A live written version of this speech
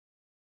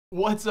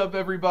What's up,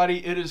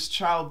 everybody? It is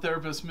child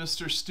therapist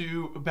Mr.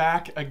 Stu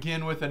back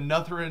again with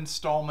another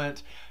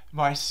installment of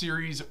my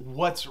series,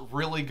 What's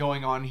Really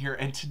Going On Here?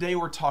 And today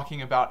we're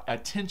talking about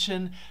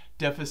attention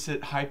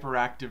deficit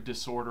hyperactive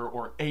disorder,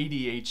 or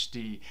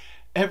ADHD.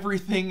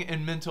 Everything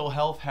in mental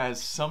health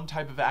has some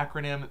type of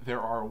acronym. There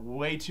are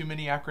way too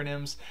many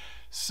acronyms.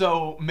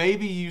 So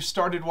maybe you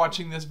started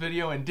watching this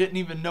video and didn't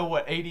even know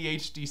what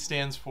ADHD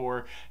stands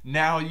for.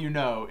 Now you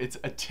know. It's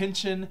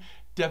attention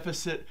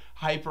deficit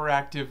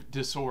hyperactive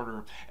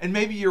disorder. And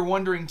maybe you're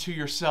wondering to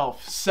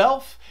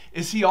yourself,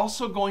 is he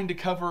also going to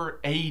cover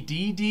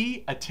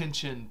ADD,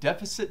 attention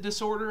deficit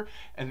disorder?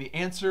 And the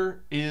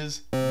answer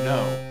is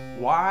no.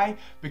 Why?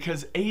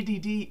 Because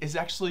ADD is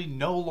actually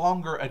no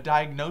longer a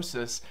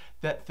diagnosis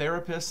that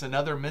therapists and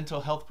other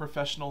mental health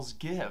professionals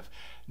give.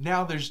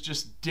 Now there's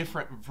just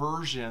different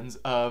versions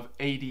of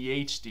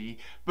ADHD,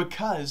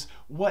 because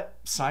what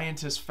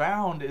scientists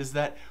found is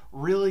that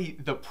really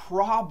the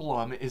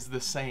problem is the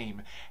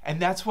same.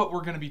 And that's what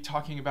we're going to be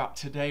talking about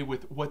today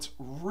with what's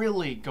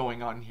really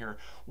going on here.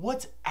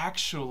 What's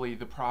actually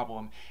the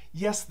problem?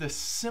 Yes, the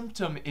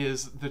symptom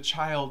is the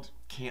child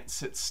can't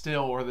sit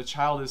still, or the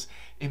child is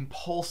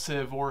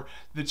impulsive, or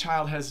the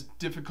child has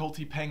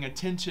difficulty paying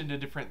attention to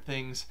different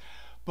things.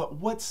 But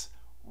what's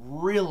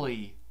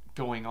really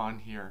going on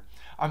here?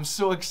 I'm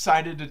so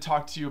excited to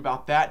talk to you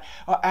about that.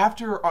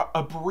 After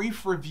a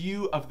brief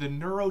review of the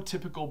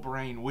neurotypical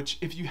brain, which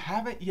if you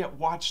haven't yet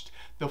watched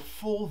the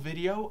full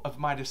video of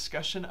my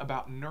discussion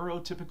about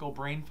neurotypical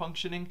brain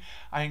functioning,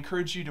 I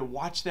encourage you to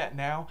watch that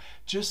now,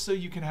 just so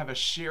you can have a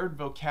shared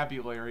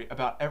vocabulary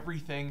about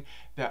everything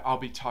that I'll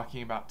be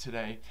talking about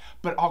today.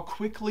 But I'll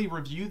quickly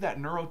review that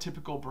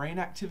neurotypical brain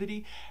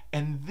activity,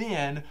 and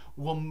then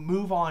we'll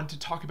move on to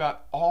talk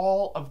about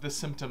all of the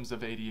symptoms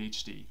of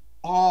ADHD.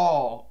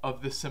 All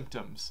of the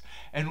symptoms.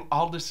 And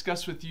I'll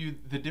discuss with you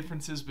the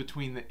differences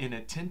between the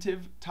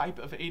inattentive type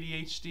of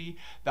ADHD,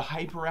 the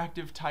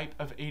hyperactive type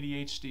of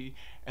ADHD,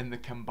 and the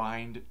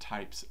combined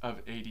types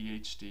of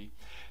ADHD.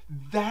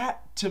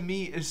 That to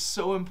me is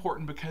so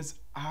important, because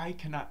I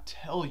cannot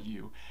tell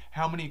you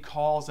how many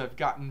calls I've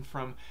gotten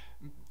from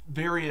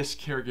various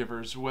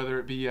caregivers, whether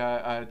it be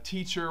a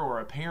teacher or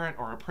a parent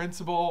or a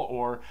principal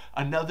or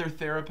another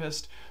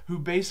therapist, who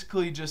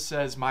basically just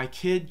says, my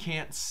kid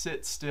can't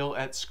sit still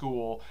at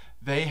school,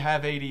 they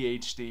have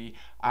ADHD,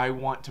 I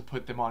want to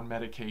put them on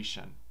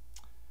medication.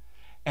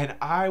 And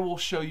I will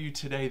show you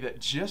today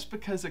that just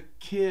because a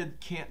kid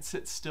can't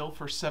sit still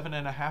for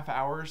 7.5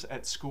 hours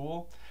at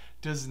school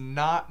does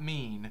not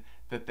mean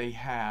that they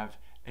have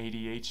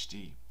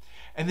ADHD.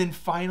 And then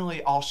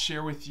finally, I'll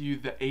share with you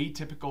the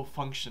atypical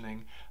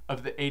functioning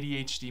of the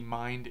ADHD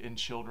mind in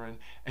children,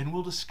 and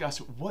we'll discuss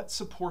what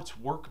supports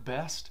work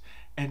best,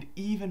 and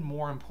even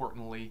more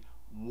importantly,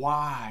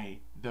 why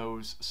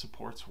those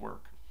supports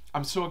work.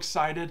 I'm so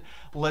excited.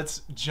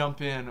 Let's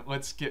jump in.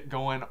 Let's get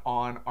going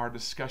on our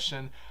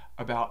discussion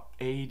about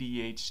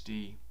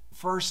ADHD.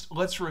 First,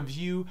 let's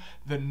review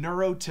the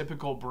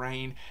neurotypical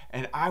brain,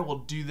 and I will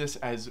do this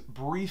as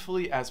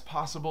briefly as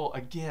possible.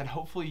 Again,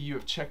 hopefully you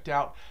have checked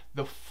out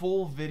the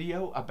full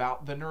video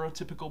about the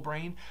neurotypical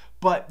brain,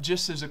 but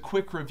just as a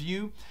quick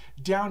review,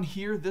 down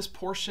here, this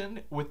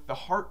portion with the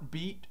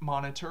heartbeat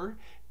monitor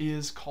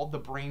is called the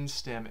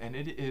brainstem, and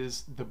it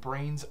is the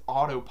brain's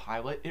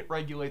autopilot. It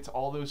regulates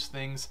all those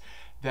things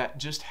that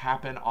just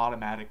happen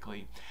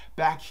automatically.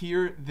 Back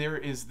here, there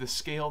is the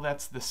scale,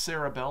 that's the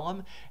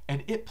cerebellum,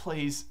 and it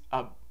plays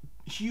a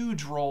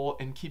huge role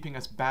in keeping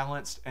us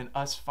balanced and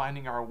us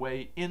finding our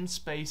way in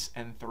space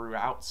and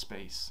throughout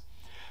space.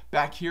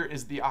 Back here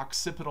is the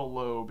occipital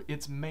lobe.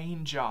 Its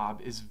main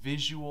job is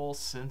visual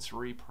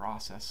sensory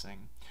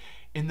processing.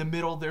 In the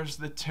middle, there's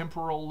the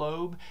temporal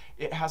lobe.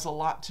 It has a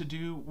lot to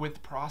do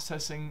with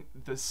processing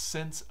the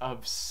sense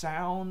of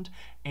sound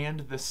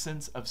and the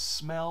sense of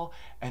smell.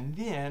 And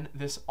then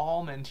this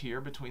almond here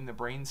between the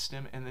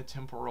brainstem and the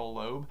temporal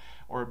lobe,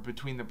 or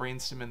between the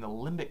brainstem and the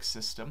limbic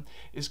system,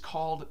 is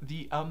called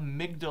the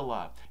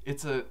amygdala.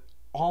 It's an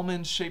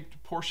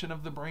almond-shaped portion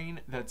of the brain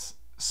that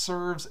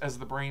serves as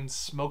the brain's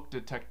smoke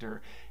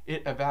detector.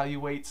 It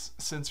evaluates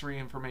sensory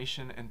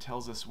information and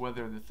tells us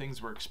whether the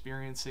things we're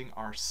experiencing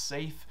are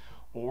safe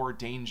or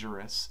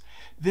dangerous.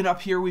 Then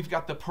up here we've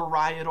got the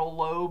parietal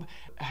lobe.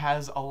 It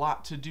has a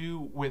lot to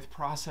do with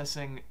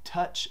processing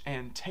touch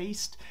and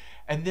taste.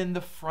 And then the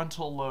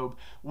frontal lobe,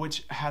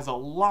 which has a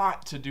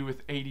lot to do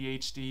with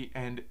ADHD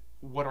and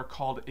what are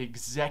called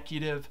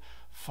executive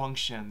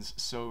functions.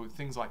 So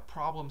things like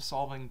problem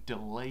solving,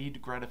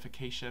 delayed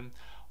gratification,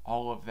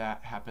 all of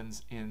that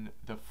happens in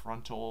the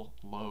frontal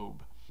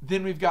lobe.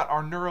 Then we've got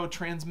our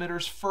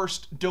neurotransmitters.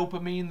 First,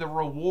 dopamine, the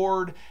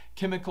reward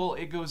chemical.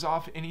 It goes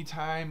off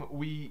anytime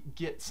we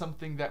get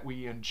something that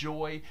we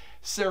enjoy.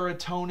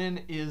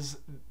 Serotonin is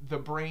the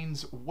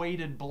brain's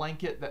weighted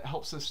blanket that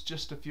helps us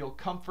just to feel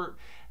comfort,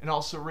 and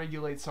also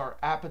regulates our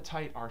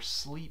appetite, our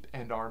sleep,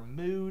 and our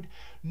mood.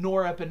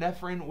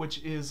 Norepinephrine,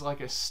 which is like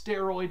a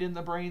steroid in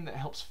the brain that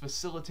helps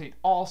facilitate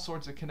all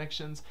sorts of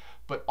connections,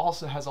 but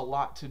also has a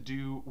lot to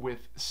do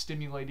with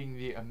stimulating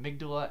the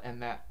amygdala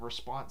and that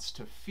response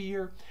to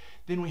fear.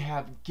 Then we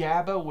have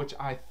GABA, which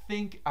I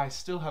think I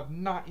still have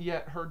not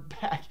yet heard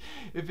back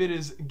if it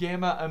is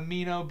gamma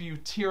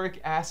aminobutyric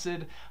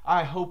acid.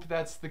 I hope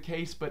that's the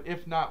case, but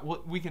if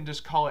not, we can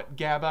just call it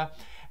GABA.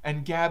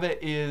 And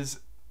GABA is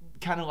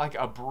kind of like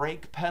a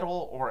brake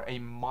pedal or a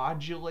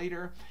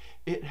modulator.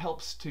 It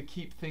helps to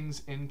keep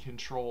things in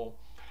control.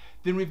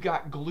 Then we've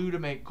got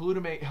glutamate.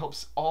 Glutamate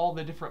helps all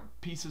the different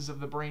pieces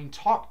of the brain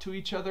talk to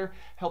each other,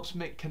 helps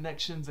make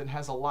connections, and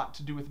has a lot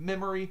to do with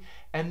memory.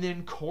 And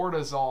then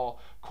cortisol.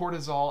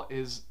 Cortisol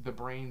is the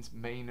brain's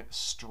main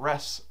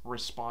stress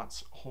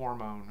response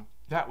hormone.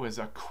 That was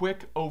a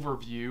quick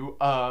overview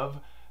of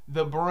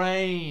the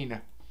brain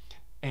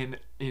and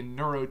in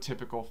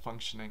neurotypical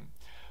functioning.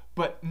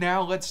 But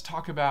now let's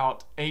talk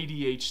about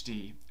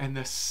ADHD and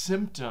the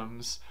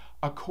symptoms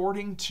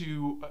according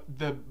to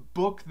the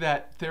book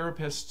that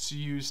therapists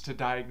use to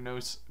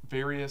diagnose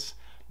various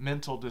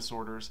mental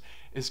disorders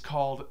is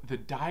called the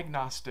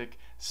Diagnostic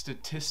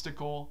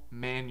Statistical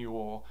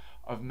Manual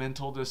of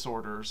Mental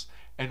Disorders,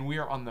 and we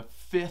are on the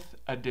 5th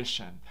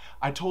edition.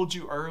 I told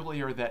you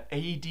earlier that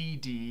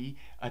ADD,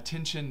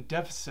 Attention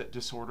Deficit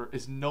Disorder,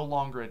 is no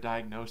longer a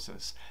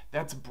diagnosis.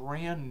 That's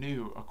brand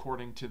new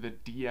according to the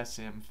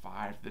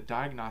DSM-5, the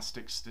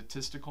Diagnostic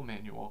Statistical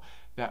Manual,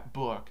 that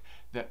book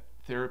that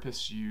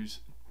therapists use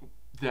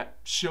that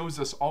shows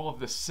us all of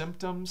the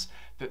symptoms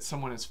that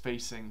someone is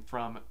facing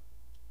from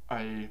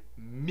a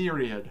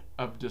myriad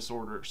of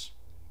disorders.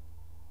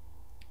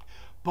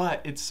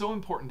 But it's so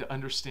important to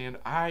understand,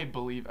 I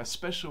believe,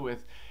 especially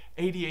with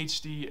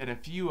ADHD and a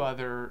few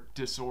other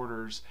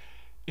disorders,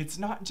 it's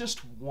not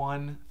just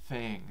one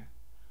thing.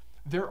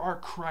 There are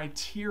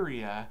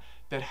criteria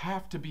that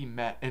have to be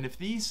met, and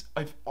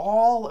if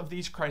all of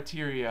these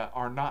criteria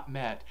are not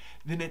met,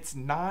 then it's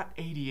not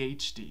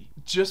ADHD.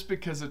 Just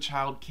because a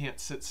child can't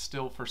sit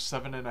still for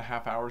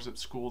 7.5 hours at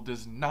school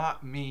does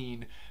not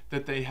mean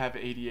that they have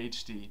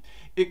ADHD.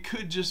 It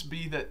could just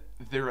be that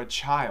they're a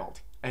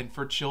child. And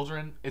for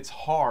children, it's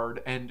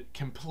hard and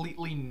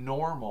completely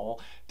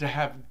normal to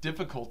have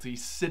difficulty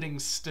sitting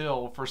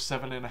still for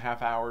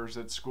 7.5 hours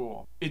at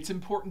school. It's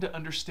important to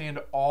understand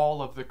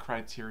all of the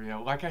criteria.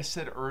 Like I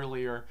said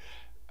earlier,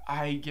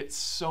 I get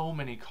so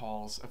many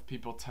calls of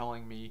people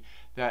telling me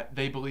that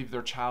they believe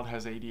their child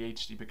has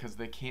ADHD because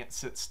they can't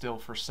sit still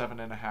for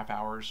 7.5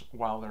 hours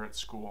while they're at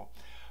school.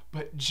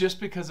 But just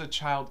because a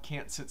child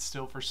can't sit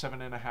still for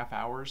 7.5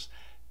 hours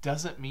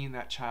doesn't mean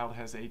that child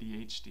has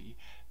ADHD.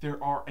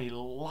 There are a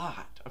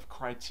lot of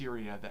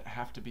criteria that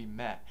have to be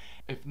met.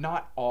 If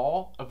not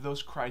all of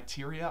those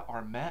criteria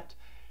are met,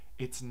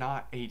 it's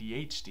not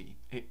ADHD.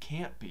 It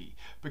can't be,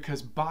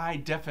 because by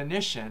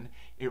definition,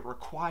 it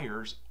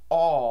requires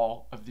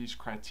all of these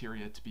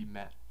criteria to be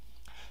met.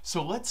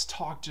 So let's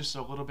talk just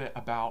a little bit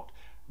about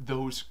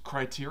those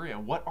criteria.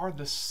 What are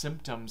the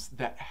symptoms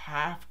that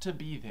have to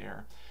be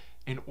there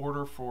in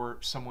order for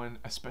someone,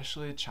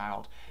 especially a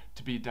child,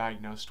 to be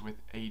diagnosed with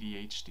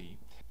ADHD?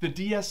 The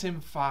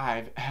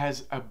DSM-5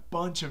 has a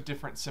bunch of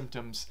different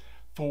symptoms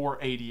for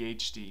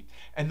ADHD.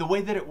 And the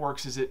way that it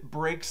works is it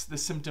breaks the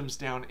symptoms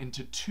down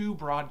into 2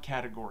 broad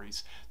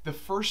categories. The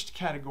first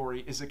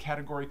category is a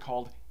category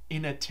called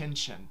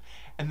inattention.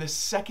 And the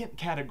second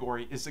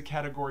category is a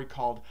category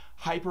called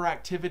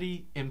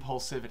hyperactivity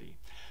impulsivity.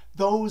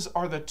 Those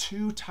are the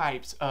 2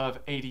 types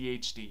of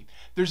ADHD.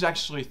 There's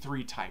actually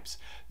 3 types.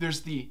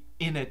 There's the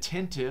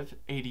inattentive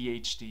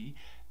ADHD,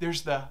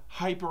 there's the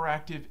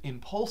hyperactive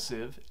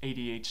impulsive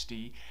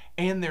ADHD,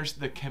 and there's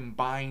the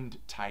combined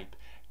type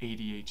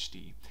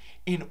ADHD.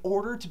 In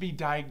order to be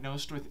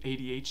diagnosed with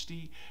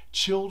ADHD,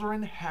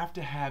 children have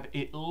to have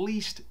at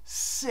least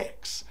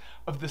 6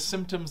 of the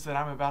symptoms that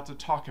I'm about to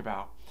talk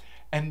about.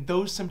 And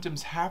those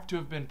symptoms have to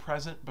have been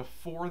present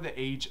before the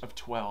age of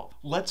 12.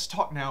 Let's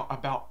talk now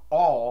about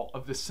all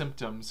of the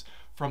symptoms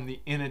from the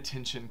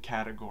inattention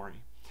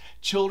category.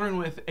 Children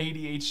with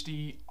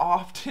ADHD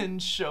often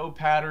show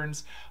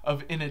patterns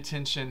of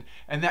inattention,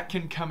 and that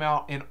can come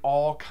out in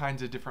all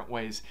kinds of different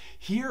ways.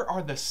 Here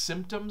are the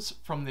symptoms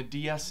from the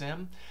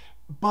DSM,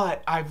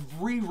 but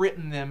I've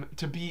rewritten them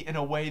to be in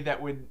a way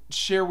that would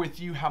share with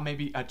you how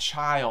maybe a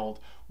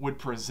child would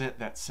present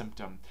that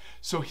symptom.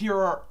 So here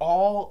are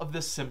all of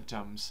the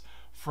symptoms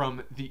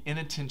from the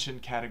inattention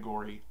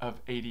category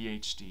of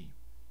ADHD.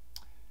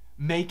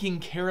 Making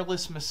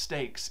careless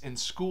mistakes in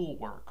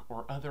schoolwork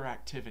or other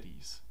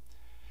activities.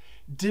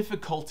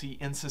 Difficulty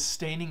in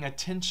sustaining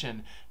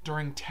attention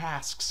during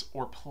tasks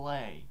or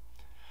play.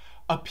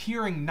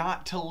 Appearing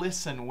not to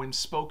listen when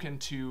spoken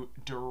to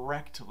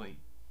directly.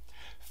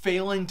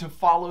 Failing to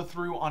follow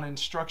through on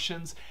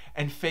instructions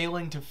and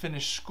failing to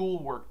finish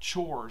schoolwork,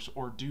 chores,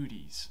 or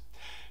duties.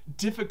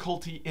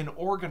 Difficulty in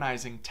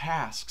organizing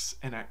tasks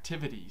and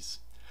activities.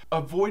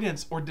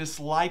 Avoidance or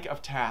dislike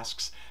of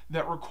tasks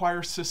that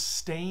require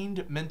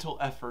sustained mental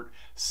effort,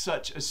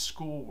 such as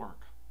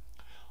schoolwork.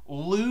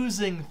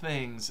 Losing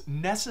things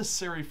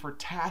necessary for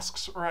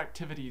tasks or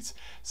activities,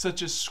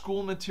 such as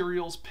school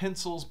materials,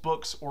 pencils,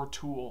 books, or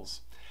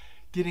tools.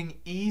 getting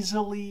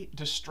easily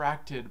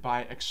distracted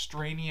by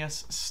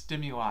extraneous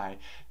stimuli.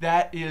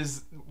 That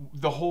is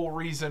the whole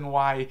reason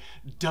why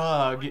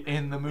Doug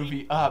in the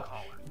movie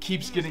Up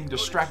keeps getting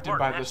distracted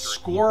by the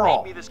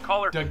squirrel.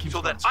 Doug keeps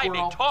going,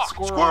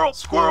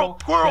 squirrel.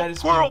 That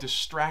is being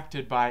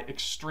distracted by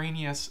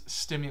extraneous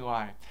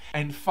stimuli.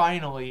 And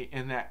finally,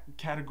 in that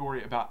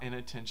category about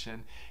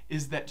inattention,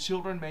 is that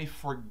children may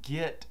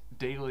forget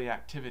daily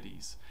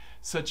activities,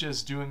 such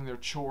as doing their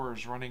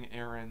chores, running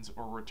errands,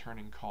 or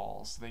returning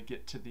calls. They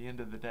get to the end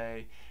of the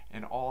day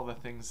and all the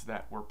things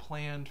that were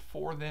planned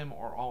for them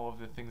or all of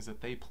the things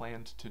that they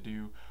planned to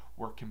do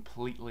were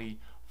completely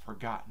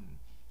forgotten.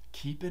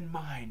 Keep in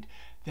mind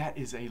that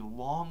is a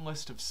long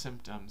list of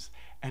symptoms,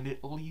 and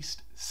at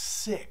least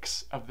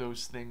 6 of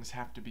those things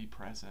have to be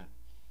present.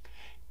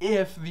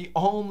 If the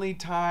only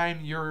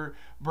time your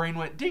brain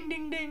went ding,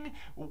 ding, ding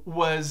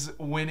was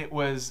when it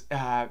was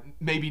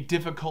maybe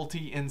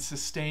difficulty in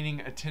sustaining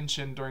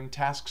attention during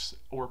tasks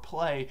or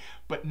play,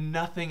 but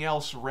nothing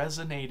else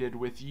resonated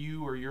with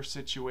you or your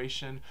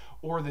situation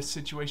or the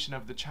situation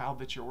of the child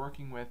that you're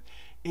working with,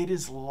 it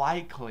is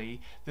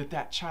likely that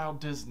that child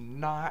does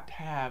not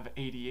have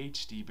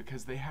ADHD,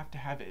 because they have to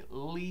have at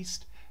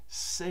least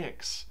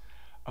 6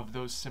 of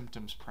those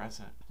symptoms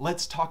present.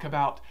 Let's talk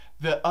about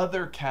the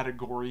other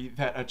category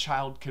that a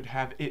child could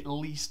have at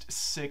least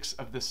 6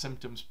 of the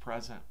symptoms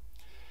present.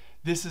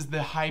 This is the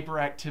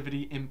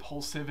hyperactivity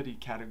impulsivity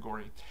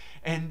category.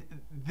 And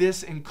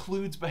this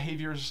includes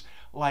behaviors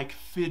like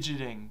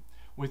fidgeting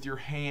with your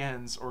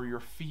hands or your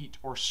feet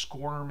or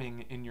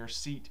squirming in your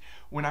seat.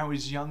 When I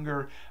was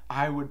younger,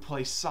 I would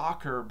play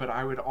soccer, but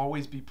I would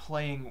always be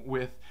playing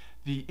with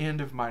the end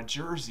of my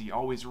jersey,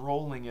 always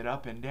rolling it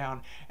up and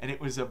down, and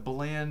it was a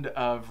blend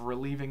of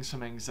relieving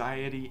some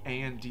anxiety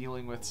and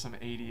dealing with some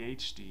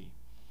ADHD.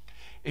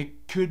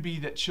 It could be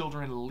that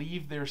children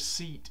leave their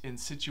seat in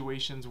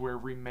situations where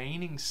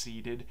remaining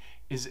seated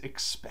is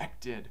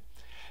expected.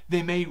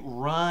 They may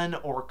run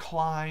or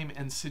climb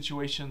in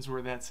situations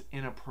where that's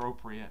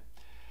inappropriate.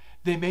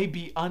 They may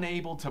be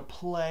unable to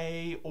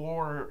play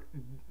or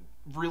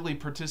really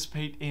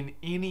participate in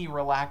any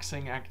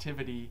relaxing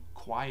activity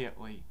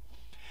quietly.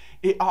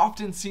 It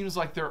often seems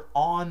like they're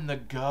on the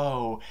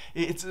go.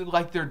 It's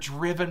like they're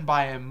driven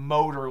by a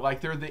motor,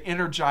 like they're the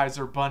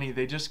Energizer bunny.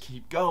 They just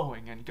keep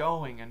going and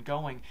going and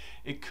going.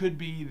 It could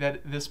be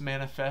that this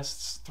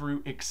manifests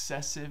through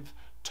excessive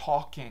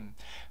talking.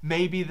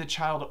 Maybe the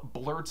child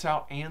blurts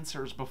out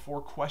answers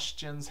before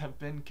questions have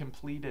been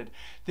completed.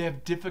 They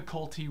have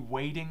difficulty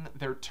waiting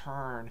their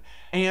turn,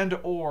 and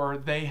or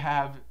they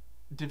have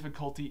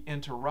difficulty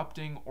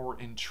interrupting or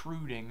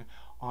intruding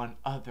on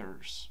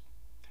others.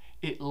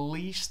 At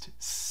least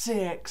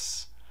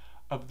 6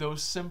 of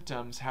those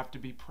symptoms have to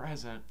be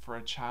present for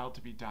a child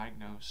to be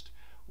diagnosed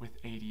with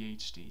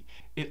ADHD.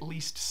 At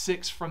least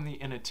 6 from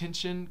the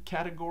inattention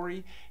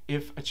category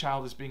if a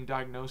child is being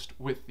diagnosed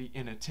with the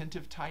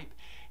inattentive type.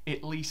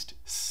 At least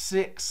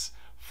 6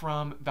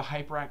 from the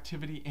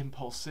hyperactivity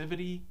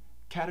impulsivity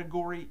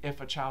category if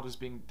a child is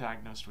being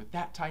diagnosed with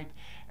that type.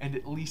 And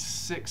at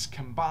least 6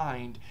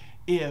 combined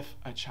if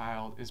a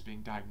child is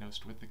being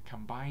diagnosed with the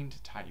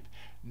combined type.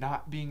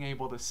 Not being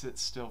able to sit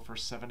still for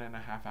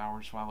 7.5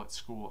 hours while at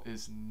school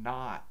is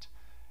not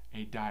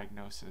a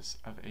diagnosis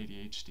of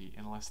ADHD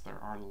unless there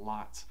are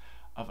lots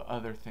of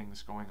other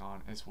things going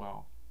on as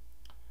well.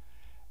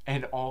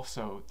 And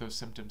also, those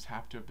symptoms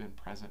have to have been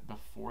present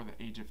before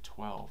the age of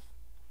 12.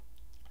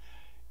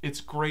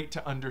 It's great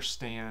to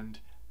understand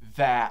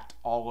that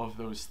all of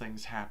those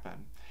things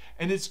happen.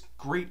 And it's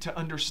great to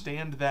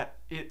understand that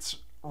it's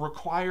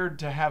required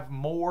to have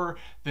more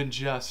than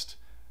just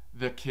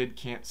the kid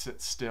can't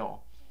sit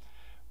still.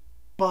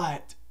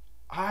 But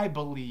I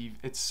believe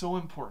it's so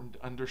important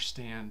to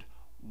understand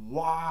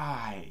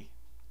why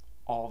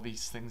all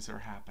these things are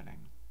happening.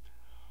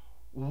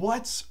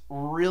 What's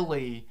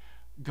really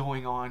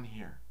going on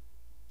here?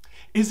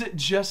 Is it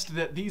just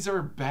that these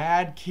are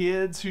bad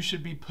kids who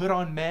should be put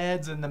on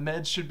meds and the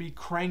meds should be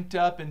cranked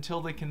up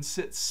until they can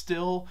sit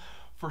still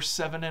for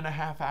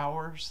 7.5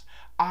 hours?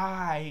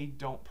 I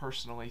don't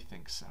personally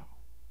think so.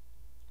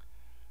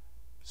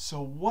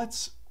 So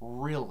what's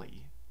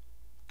really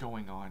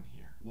going on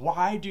here?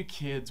 Why do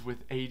kids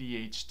with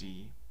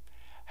ADHD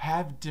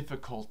have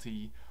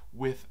difficulty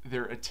with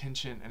their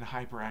attention and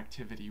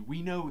hyperactivity?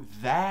 We know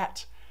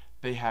that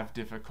they have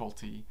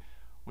difficulty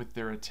with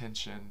their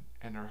attention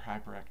and their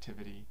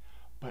hyperactivity,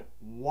 but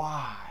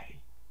why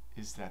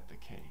is that the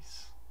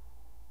case?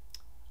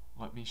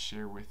 Let me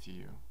share with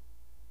you.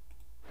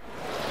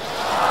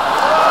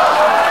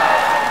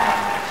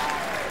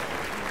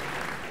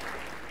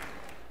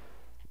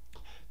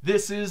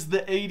 This is the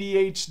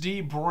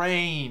ADHD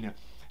brain.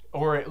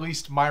 or at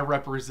least my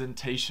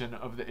representation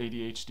of the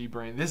ADHD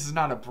brain. This is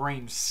not a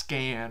brain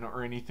scan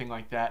or anything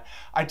like that.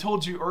 I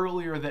told you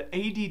earlier that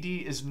ADD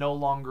is no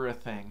longer a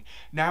thing.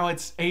 Now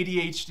it's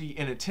ADHD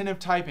inattentive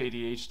type,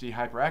 ADHD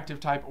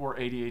hyperactive type, or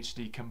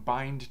ADHD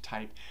combined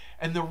type.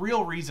 And the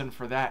real reason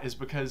for that is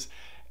because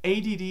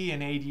ADD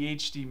and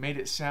ADHD made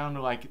it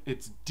sound like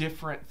it's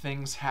different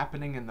things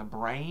happening in the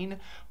brain,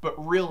 but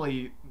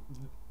really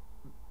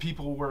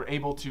people were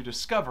able to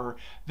discover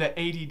that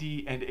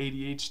ADD and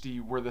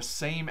ADHD were the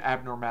same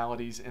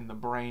abnormalities in the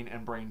brain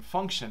and brain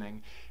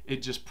functioning. It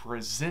just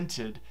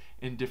presented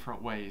in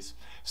different ways.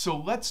 So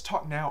let's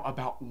talk now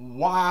about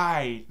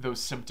why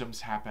those symptoms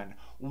happen.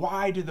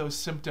 Why do those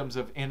symptoms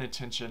of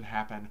inattention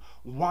happen?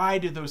 Why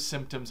do those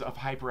symptoms of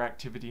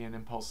hyperactivity and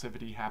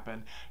impulsivity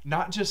happen?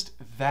 Not just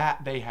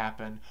that they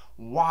happen,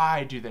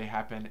 why do they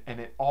happen?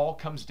 And it all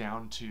comes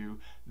down to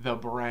the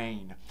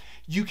brain.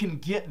 You can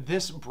get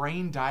this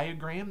brain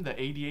diagram, the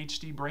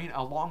ADHD brain,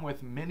 along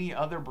with many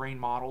other brain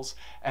models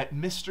at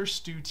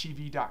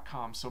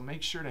MrStuTV.com. So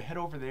make sure to head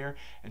over there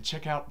and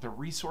check out the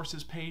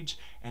resources page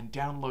and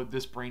download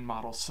this brain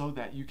model so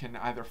that you can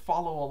either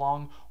follow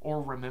along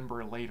or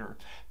remember later.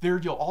 There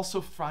you'll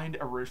also find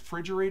a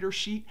refrigerator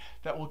sheet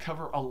that will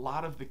cover a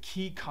lot of the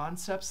key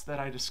concepts that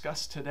I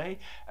discussed today,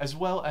 as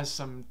well as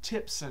some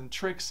tips and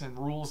tricks and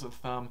rules of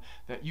thumb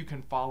that you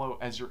can follow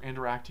as you're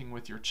interacting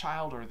with your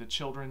child or the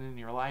children in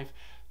your life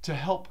to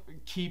help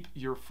keep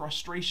your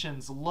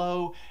frustrations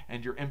low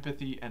and your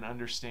empathy and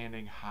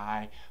understanding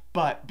high,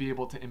 but be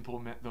able to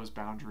implement those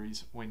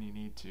boundaries when you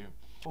need to.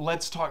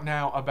 Let's talk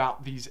now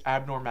about these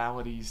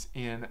abnormalities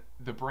in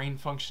the brain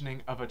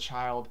functioning of a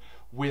child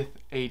with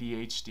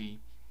ADHD.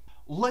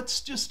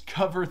 Let's just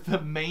cover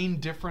the main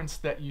difference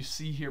that you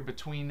see here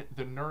between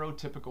the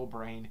neurotypical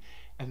brain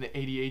and the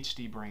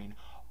ADHD brain.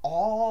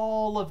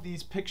 All of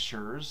these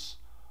pictures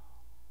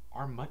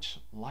are much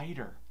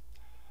lighter.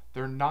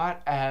 They're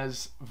not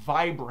as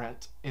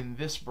vibrant in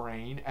this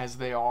brain as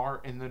they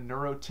are in the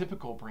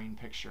neurotypical brain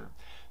picture.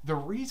 The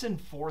reason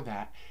for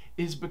that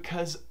is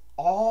because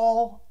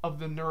all of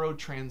the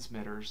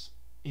neurotransmitters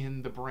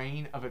in the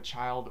brain of a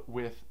child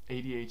with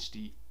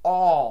ADHD,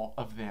 all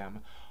of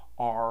them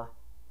are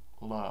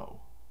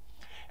low.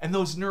 And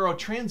those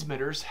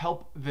neurotransmitters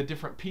help the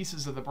different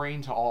pieces of the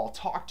brain to all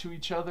talk to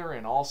each other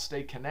and all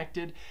stay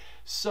connected.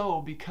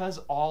 So because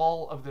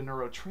all of the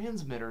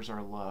neurotransmitters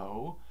are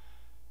low,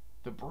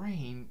 the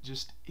brain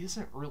just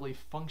isn't really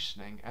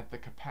functioning at the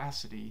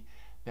capacity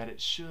that it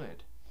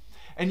should.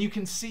 And you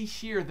can see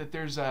here that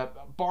there's a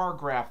bar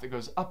graph that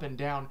goes up and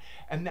down,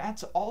 and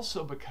that's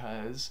also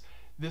because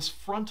this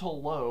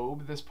frontal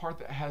lobe, this part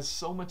that has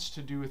so much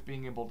to do with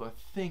being able to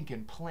think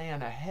and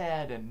plan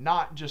ahead and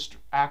not just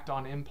act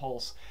on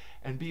impulse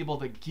and be able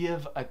to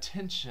give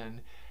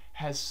attention,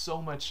 has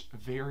so much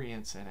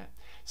variance in it.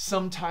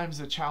 Sometimes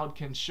a child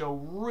can show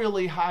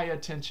really high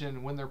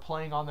attention when they're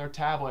playing on their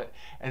tablet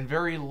and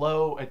very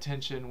low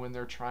attention when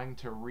they're trying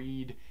to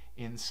read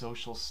in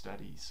social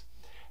studies.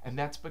 And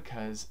that's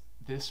because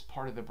this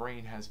part of the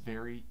brain has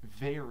very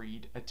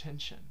varied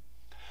attention.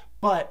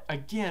 But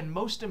again,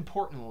 most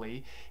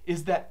importantly,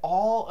 is that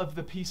all of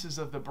the pieces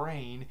of the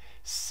brain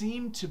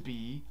seem to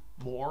be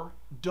more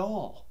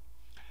dull.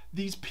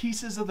 These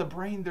pieces of the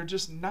brain, they're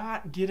just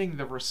not getting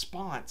the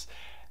response.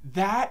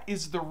 That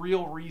is the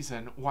real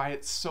reason why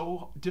it's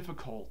so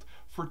difficult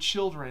for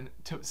children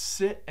to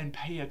sit and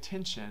pay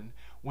attention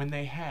when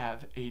they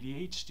have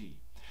ADHD.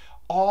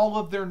 All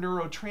of their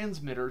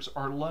neurotransmitters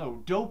are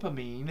low.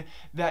 Dopamine,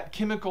 that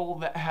chemical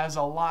that has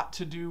a lot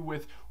to do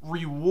with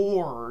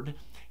reward,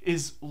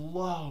 is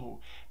low.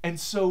 And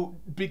so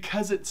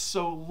because it's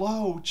so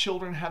low,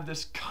 children have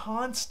this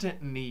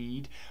constant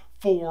need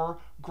for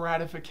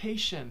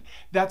gratification.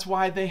 That's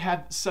why they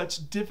have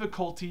such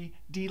difficulty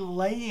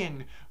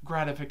delaying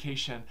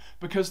gratification,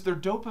 because their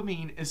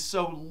dopamine is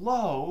so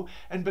low,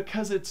 and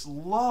because it's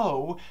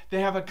low,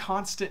 they have a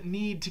constant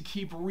need to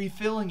keep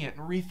refilling it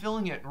and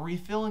refilling it and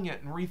refilling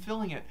it and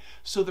refilling it.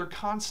 So they're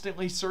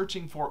constantly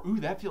searching for, ooh,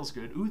 that feels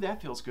good, ooh,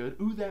 that feels good,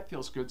 ooh, that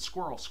feels good,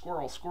 squirrel,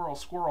 squirrel, squirrel,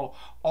 squirrel,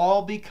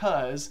 all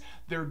because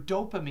their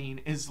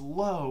dopamine is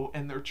low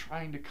and they're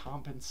trying to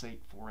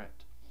compensate for it.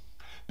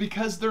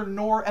 Because their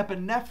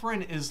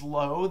norepinephrine is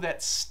low, that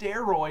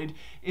steroid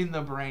in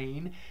the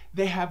brain,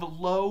 they have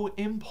low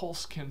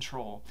impulse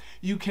control.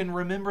 You can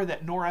remember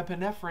that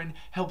norepinephrine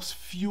helps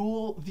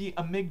fuel the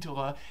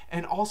amygdala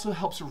and also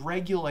helps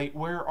regulate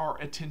where our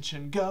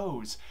attention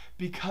goes.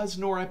 Because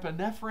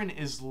norepinephrine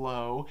is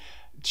low,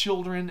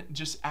 children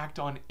just act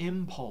on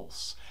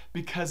impulse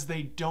because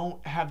they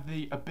don't have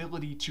the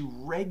ability to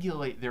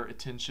regulate their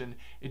attention.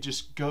 It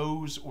just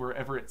goes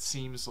wherever it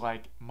seems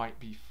like might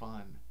be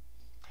fun.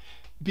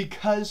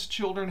 Because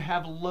children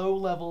have low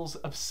levels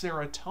of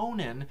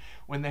serotonin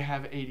when they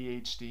have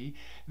ADHD,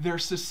 they're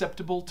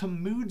susceptible to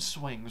mood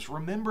swings.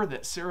 Remember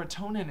that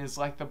serotonin is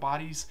like the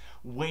body's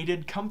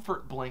weighted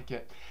comfort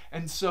blanket.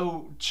 And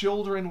so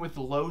children with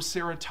low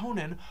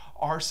serotonin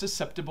are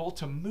susceptible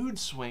to mood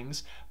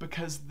swings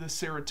because the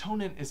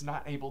serotonin is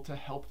not able to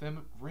help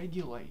them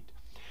regulate.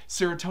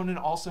 Serotonin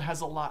also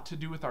has a lot to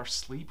do with our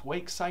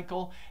sleep-wake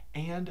cycle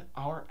and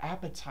our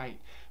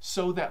appetite.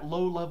 So that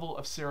low level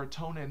of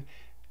serotonin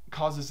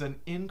causes an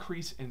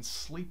increase in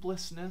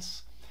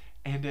sleeplessness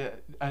and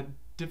a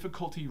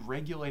difficulty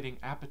regulating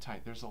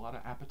appetite. There's a lot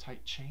of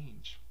appetite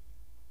change.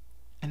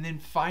 And then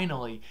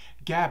finally,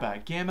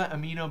 GABA,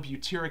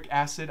 gamma-aminobutyric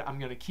acid. I'm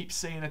going to keep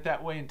saying it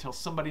that way until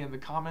somebody in the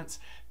comments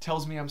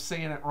tells me I'm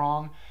saying it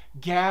wrong.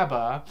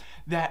 GABA,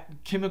 that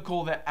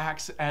chemical that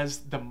acts as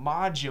the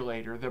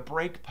modulator, the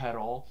brake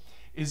pedal,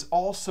 is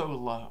also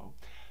low.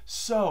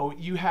 So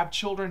you have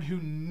children who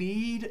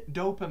need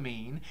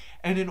dopamine,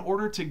 and in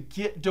order to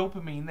get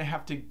dopamine, they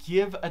have to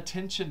give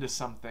attention to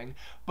something,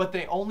 but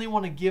they only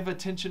want to give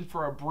attention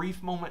for a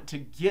brief moment to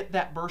get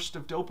that burst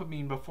of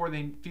dopamine before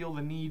they feel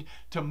the need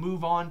to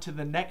move on to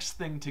the next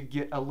thing to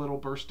get a little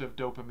burst of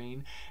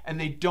dopamine. And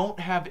they don't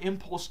have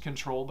impulse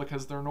control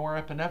because their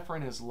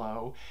norepinephrine is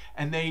low,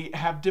 and they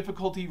have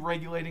difficulty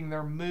regulating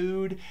their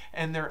mood,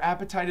 and their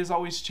appetite is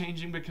always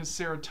changing because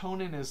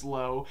serotonin is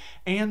low,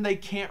 and they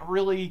can't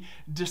really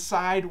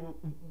decide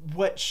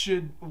what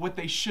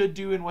they should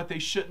do and what they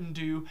shouldn't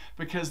do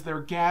because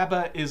their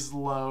GABA is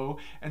low,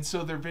 and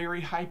so they're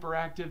very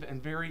hyperactive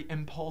and very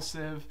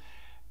impulsive.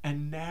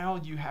 And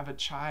now you have a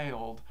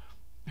child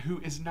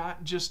who is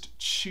not just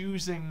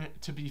choosing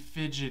to be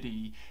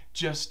fidgety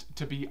just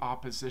to be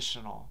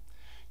oppositional.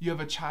 You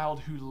have a child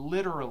who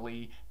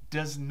literally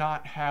does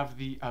not have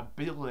the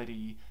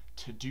ability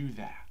to do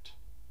that.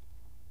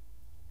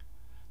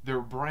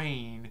 Their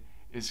brain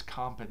is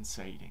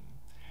compensating.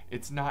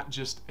 It's not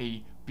just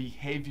a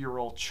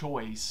behavioral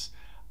choice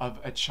of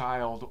a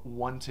child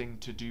wanting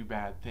to do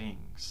bad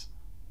things.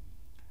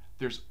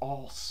 There's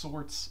all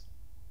sorts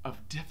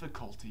of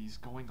difficulties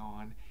going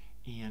on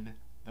in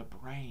the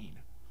brain.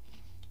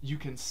 You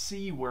can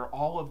see where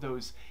all of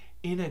those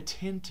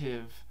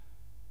inattentive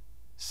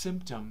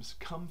symptoms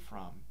come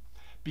from.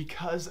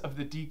 Because of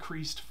the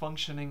decreased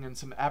functioning and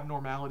some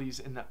abnormalities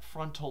in that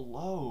frontal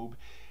lobe,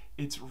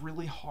 it's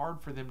really hard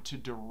for them to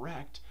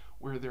direct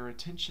where their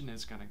attention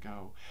is going to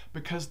go.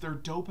 Because their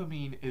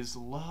dopamine is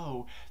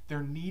low,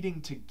 they're needing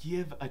to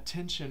give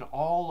attention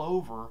all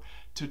over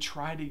to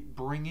try to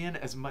bring in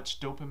as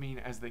much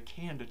dopamine as they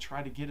can, to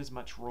try to get as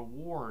much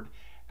reward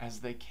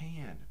as they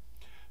can.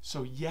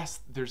 So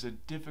yes, there's a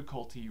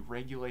difficulty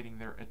regulating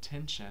their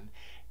attention.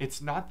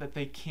 It's not that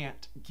they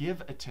can't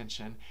give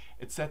attention,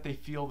 it's that they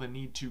feel the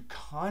need to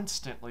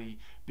constantly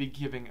be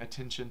giving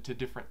attention to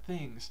different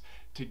things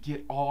to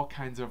get all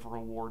kinds of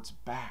rewards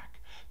back.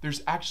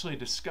 There's actually a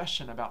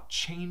discussion about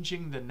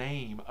changing the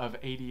name of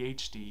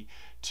ADHD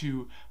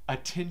to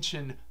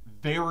attention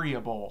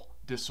variable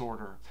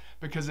disorder,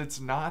 because it's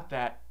not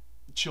that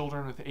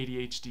children with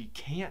ADHD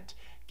can't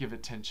give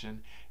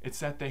attention, it's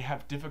that they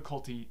have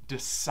difficulty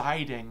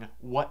deciding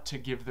what to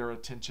give their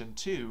attention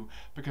to,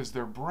 because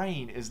their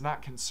brain is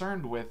not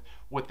concerned with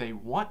what they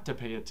want to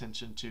pay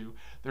attention to.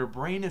 Their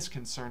brain is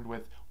concerned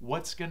with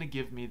what's going to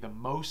give me the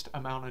most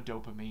amount of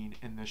dopamine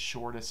in the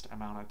shortest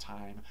amount of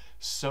time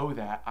so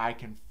that I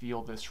can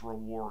feel this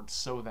reward,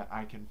 so that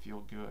I can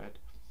feel good.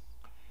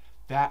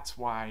 That's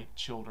why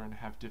children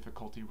have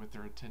difficulty with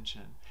their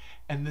attention.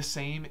 And the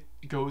same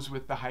goes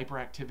with the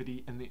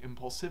hyperactivity and the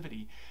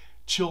impulsivity.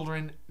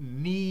 Children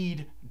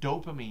need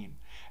dopamine.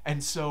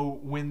 And so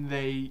when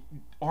they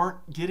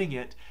aren't getting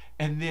it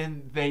and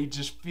then they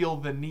just feel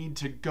the need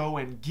to go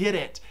and get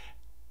it,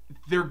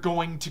 they're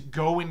going to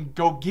go and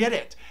go get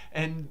it.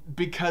 And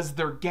because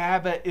their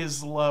GABA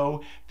is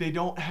low, they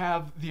don't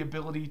have the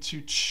ability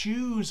to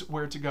choose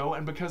where to go.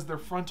 And because their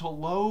frontal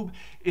lobe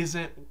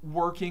isn't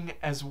working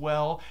as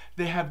well,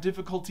 they have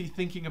difficulty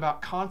thinking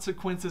about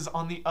consequences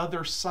on the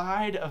other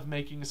side of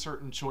making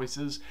certain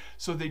choices.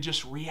 So they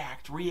just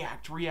react,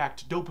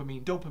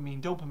 dopamine,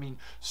 dopamine, dopamine,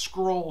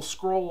 scroll,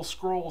 scroll,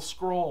 scroll,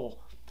 scroll.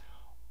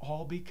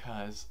 All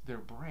because their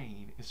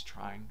brain is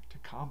trying to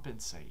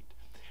compensate.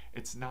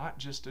 It's not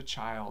just a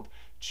child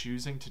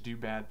choosing to do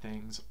bad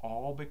things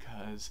all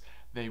because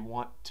they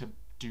want to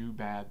do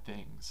bad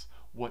things.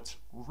 What's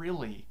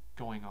really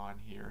going on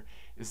here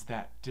is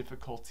that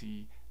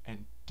difficulty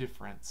and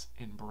difference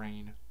in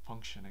brain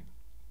functioning.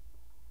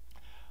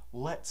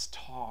 Let's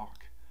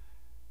talk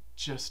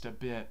just a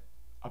bit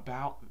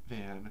about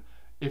then,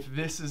 if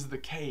this is the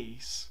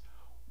case,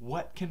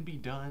 what can be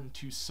done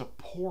to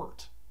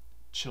support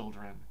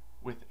children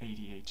with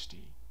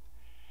ADHD?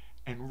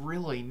 And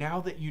really, now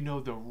that you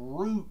know the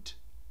root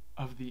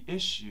of the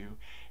issue,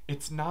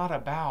 it's not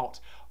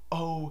about,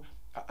 oh,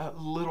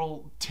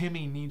 little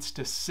Timmy needs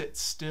to sit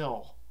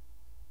still.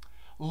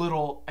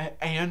 Little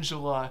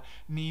Angela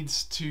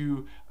needs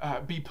to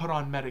be put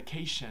on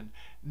medication.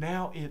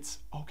 Now it's,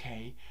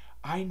 okay,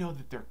 I know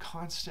that they're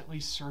constantly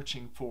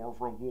searching for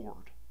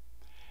reward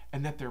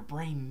and that their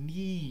brain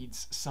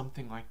needs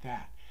something like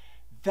that.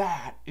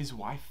 That is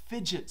why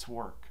fidgets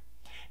work.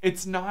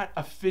 It's not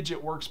a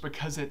fidget works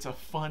because it's a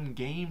fun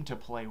game to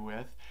play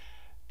with.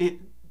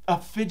 A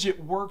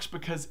fidget works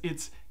because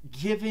it's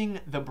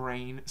giving the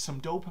brain some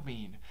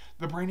dopamine.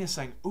 The brain is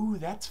saying, ooh,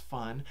 that's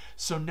fun.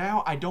 So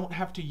now I don't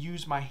have to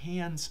use my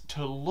hands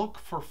to look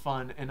for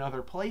fun in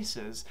other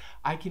places.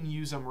 I can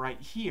use them right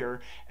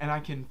here, and I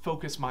can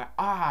focus my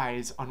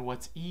eyes on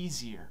what's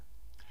easier.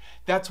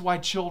 That's why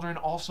children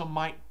also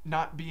might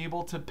not be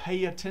able to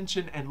pay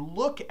attention and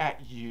look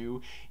at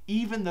you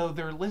even though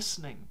they're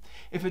listening.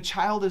 If a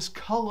child is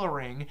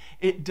coloring,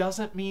 it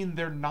doesn't mean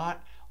they're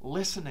not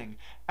listening.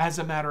 As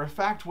a matter of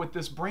fact, what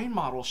this brain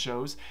model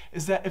shows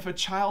is that if a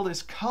child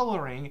is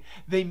coloring,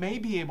 they may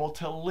be able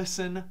to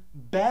listen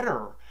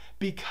better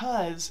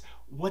because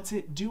what's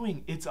it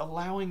doing? It's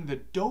allowing the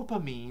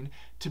dopamine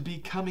to be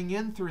coming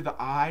in through the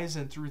eyes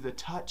and through the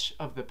touch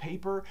of the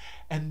paper,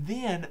 and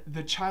then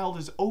the child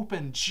is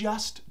open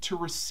just to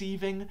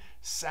receiving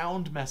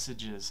sound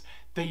messages.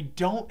 They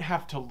don't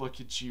have to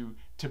look at you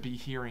to be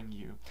hearing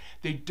you.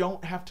 They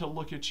don't have to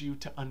look at you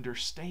to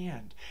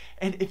understand.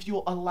 And if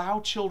you'll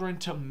allow children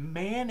to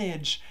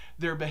manage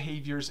their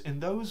behaviors in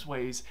those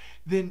ways,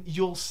 then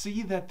you'll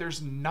see that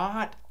there's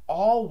not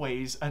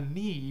always a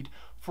need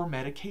for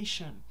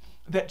medication.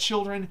 That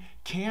children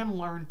can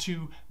learn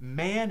to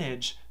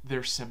manage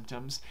their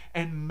symptoms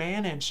and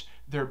manage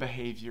their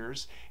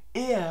behaviors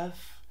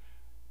if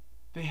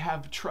they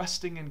have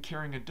trusting and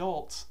caring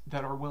adults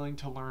that are willing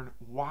to learn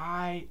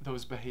why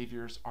those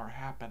behaviors are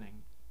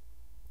happening.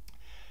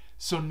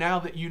 So now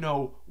that you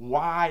know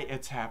why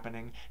it's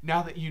happening,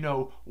 now that you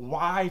know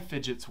why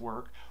fidgets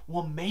work,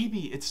 well,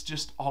 maybe it's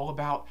just all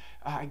about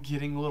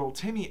getting little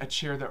Timmy a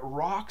chair that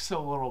rocks a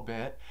little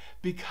bit,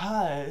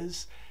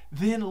 because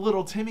then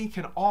little Timmy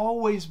can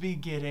always be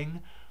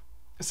getting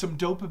some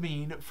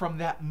dopamine from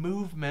that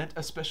movement,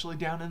 especially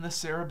down in the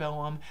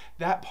cerebellum.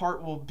 That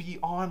part will be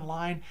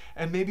online,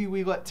 and maybe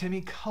we let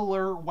Timmy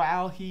color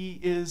while he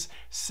is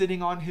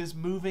sitting on his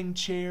moving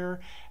chair,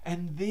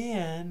 and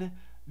then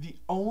the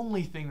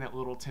only thing that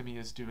little Timmy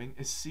is doing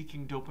is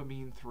seeking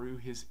dopamine through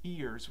his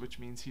ears, which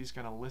means he's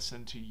going to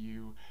listen to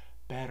you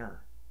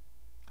better.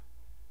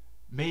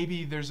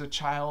 Maybe there's a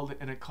child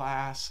in a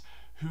class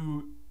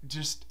who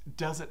just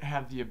doesn't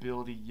have the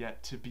ability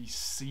yet to be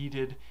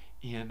seated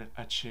in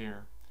a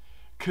chair.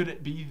 Could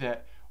it be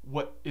that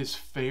what is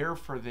fair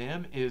for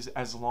them is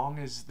as long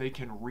as they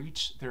can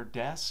reach their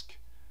desk,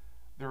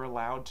 they're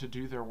allowed to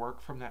do their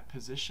work from that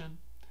position?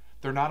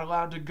 They're not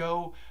allowed to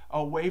go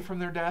away from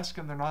their desk,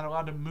 and they're not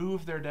allowed to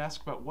move their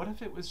desk. But what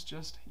if it was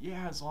just,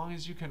 yeah, as long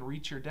as you can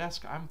reach your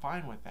desk, I'm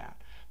fine with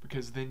that,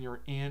 because then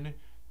you're in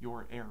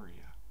your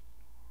area.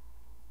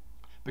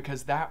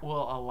 Because that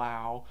will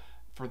allow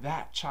for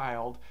that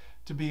child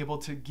to be able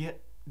to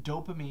get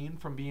dopamine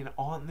from being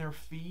on their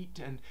feet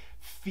and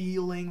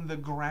feeling the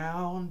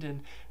ground,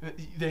 and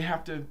they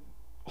have to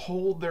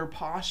hold their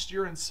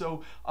posture, and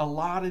so a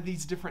lot of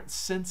these different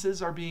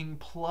senses are being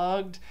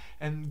plugged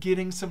and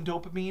getting some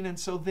dopamine, and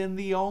so then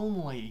the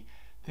only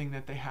thing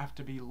that they have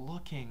to be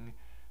looking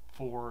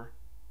for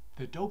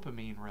the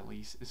dopamine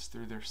release is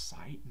through their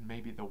sight and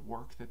maybe the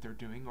work that they're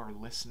doing or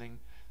listening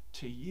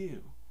to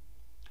you.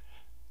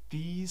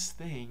 These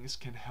things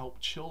can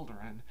help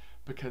children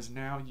because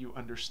now you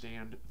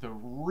understand the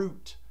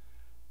root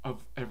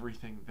of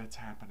everything that's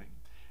happening.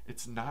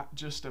 It's not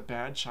just a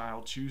bad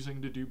child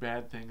choosing to do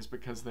bad things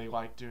because they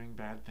like doing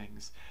bad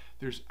things.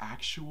 There's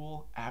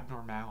actual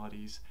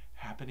abnormalities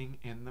happening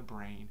in the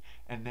brain,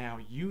 and now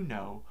you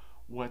know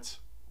what's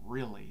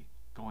really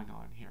going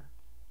on here.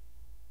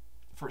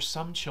 For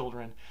some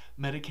children,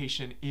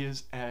 medication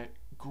is a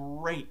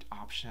great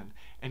option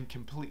and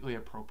completely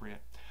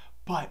appropriate.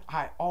 But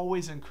I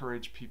always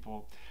encourage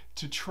people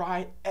to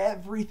try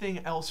everything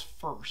else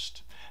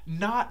first.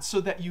 Not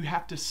so that you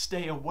have to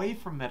stay away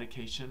from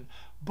medication,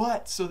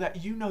 but so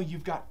that you know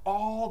you've got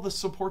all the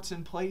supports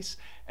in place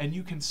and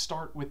you can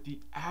start with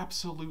the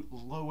absolute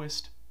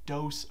lowest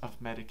dose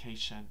of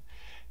medication.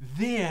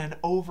 Then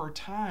over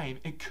time,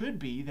 it could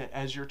be that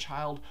as your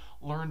child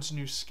learns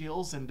new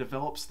skills and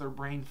develops their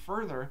brain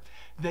further,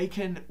 they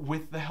can,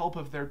 with the help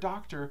of their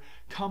doctor,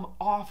 come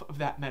off of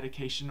that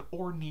medication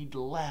or need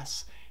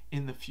less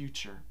in the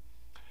future.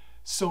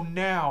 So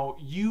now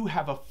you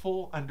have a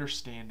full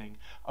understanding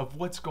of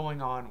what's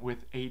going on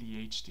with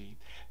ADHD,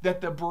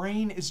 that the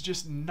brain is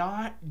just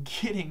not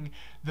getting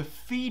the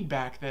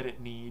feedback that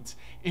it needs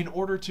in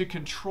order to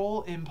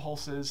control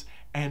impulses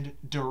and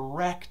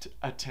direct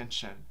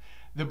attention.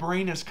 The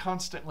brain is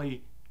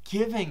constantly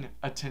giving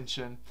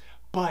attention,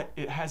 but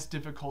it has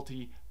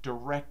difficulty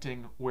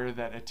directing where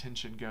that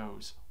attention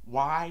goes.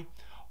 Why?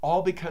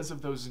 All because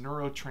of those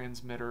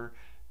neurotransmitter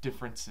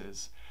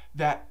differences.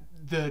 That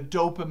the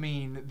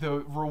dopamine, the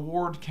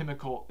reward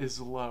chemical,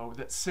 is low.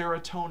 That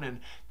serotonin,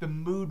 the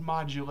mood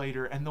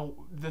modulator, and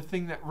the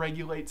thing that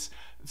regulates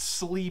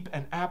sleep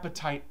and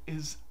appetite,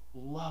 is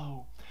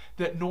low.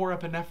 That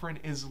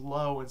norepinephrine is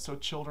low, and so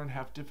children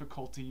have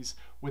difficulties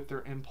with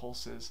their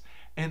impulses.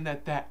 And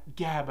that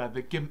GABA,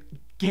 the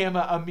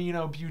gamma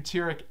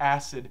aminobutyric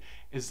acid,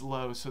 is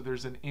low, so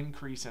there's an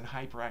increase in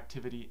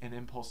hyperactivity and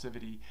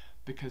impulsivity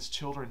because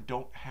children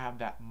don't have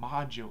that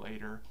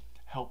modulator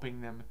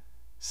helping them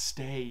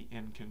stay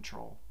in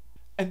control.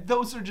 And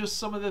those are just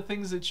some of the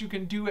things that you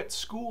can do at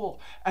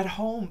school, at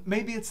home.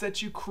 Maybe it's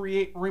that you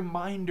create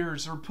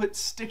reminders or put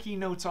sticky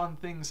notes on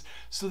things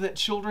so that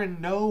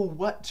children know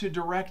what to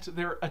direct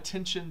their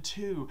attention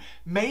to.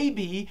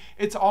 Maybe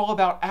it's all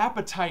about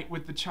appetite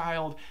with the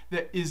child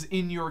that is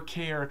in your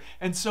care.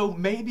 And so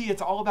maybe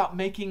it's all about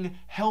making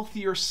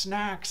healthier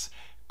snacks,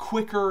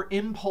 quicker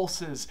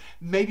impulses.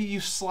 Maybe you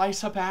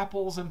slice up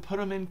apples and put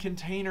them in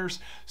containers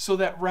so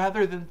that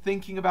rather than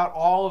thinking about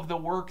all of the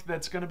work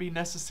that's going to be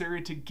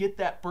necessary to get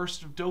that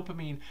burst of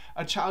dopamine,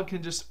 a child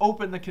can just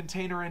open the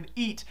container and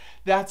eat.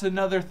 That's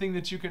another thing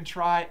that you can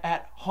try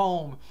at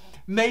home.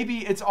 Maybe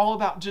it's all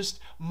about just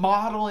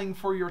modeling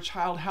for your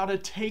child how to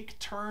take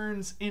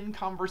turns in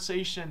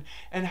conversation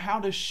and how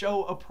to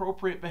show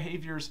appropriate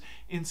behaviors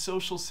in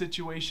social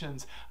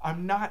situations.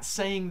 I'm not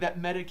saying that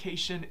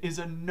medication is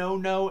a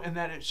no-no and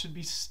that it should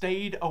be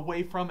stayed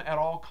away from at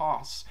all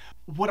costs.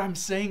 What I'm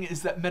saying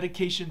is that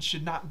medication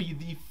should not be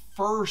the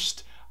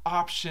first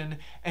option,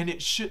 and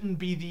it shouldn't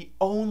be the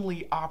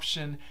only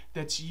option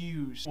that's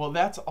used. Well,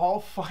 that's all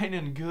fine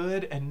and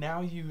good, and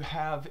now you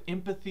have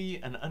empathy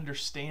and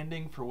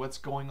understanding for what's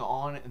going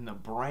on in the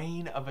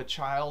brain of a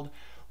child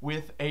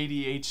with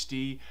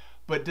ADHD.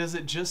 But does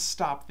it just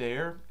stop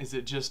there? Is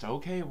it just,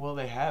 okay, well,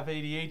 they have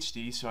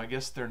ADHD, so I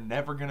guess they're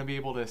never going to be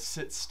able to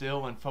sit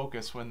still and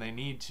focus when they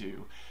need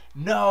to?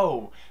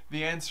 No,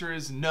 the answer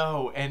is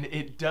no, and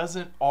it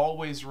doesn't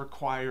always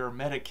require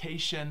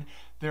medication.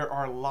 There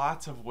are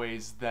lots of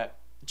ways that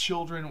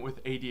children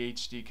with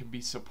ADHD can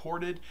be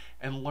supported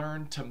and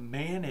learn to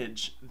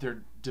manage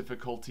their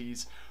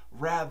difficulties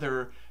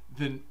rather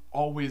than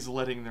always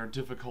letting their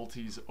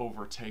difficulties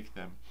overtake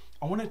them.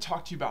 I want to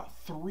talk to you about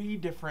 3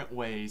 different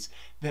ways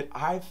that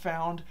I've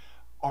found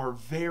are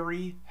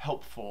very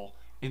helpful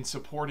in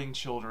supporting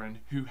children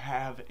who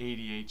have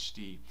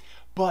ADHD.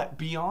 But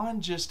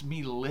beyond just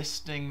me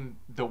listing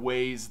the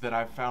ways that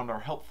I've found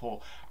are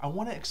helpful, I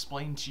want to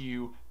explain to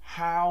you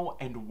how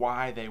and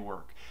why they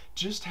work.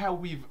 Just how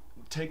we've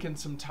taken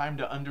some time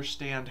to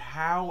understand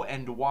how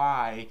and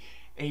why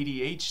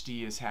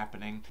ADHD is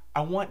happening,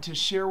 I want to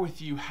share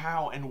with you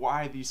how and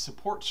why these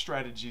support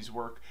strategies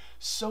work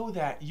so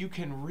that you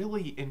can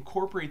really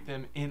incorporate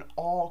them in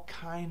all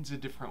kinds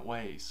of different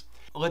ways.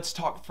 Let's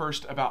talk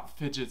first about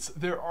fidgets.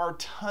 There are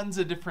tons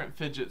of different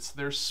fidgets.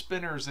 There's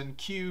spinners and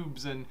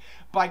cubes and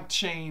bike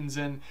chains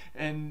and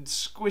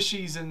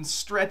squishies and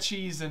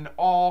stretchies and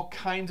all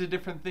kinds of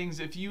different things.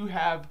 If you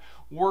have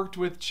worked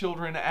with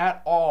children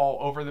at all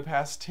over the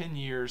past 10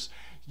 years,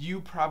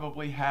 you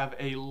probably have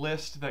a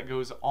list that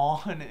goes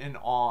on and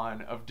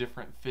on of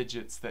different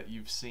fidgets that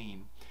you've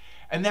seen.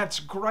 And that's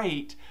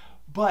great,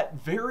 but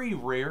very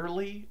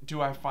rarely do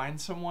I find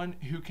someone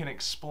who can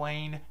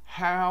explain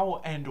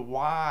how and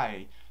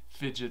why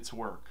fidgets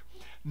work.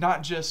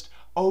 Not just,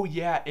 oh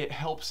yeah, it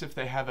helps if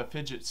they have a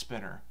fidget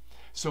spinner,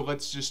 so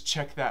let's just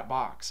check that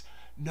box.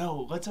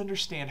 No, let's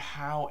understand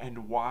how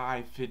and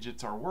why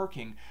fidgets are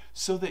working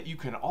so that you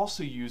can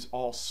also use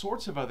all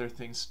sorts of other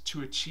things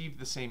to achieve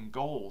the same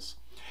goals.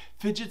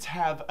 Fidgets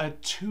have a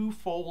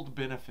twofold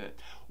benefit.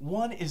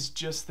 One is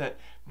just that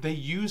they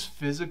use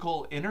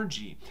physical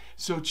energy.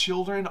 So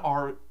children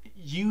are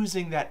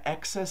using that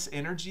excess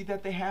energy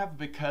that they have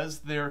because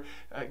their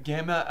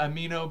gamma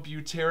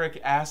aminobutyric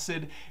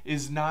acid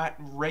is not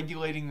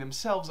regulating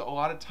themselves. A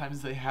lot of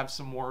times they have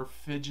some more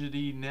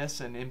fidgetiness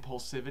and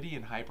impulsivity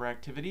and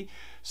hyperactivity.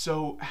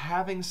 So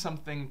having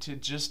something to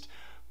just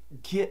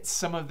get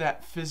some of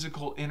that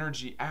physical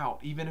energy out,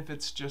 even if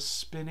it's just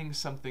spinning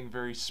something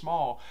very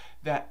small,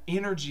 that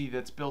energy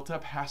that's built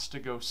up has to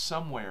go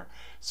somewhere.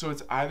 So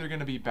it's either going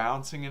to be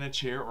bouncing in a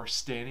chair or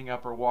standing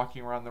up or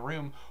walking around the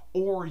room,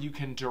 or you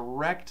can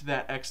direct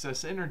that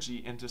excess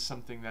energy into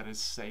something that is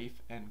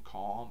safe and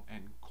calm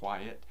and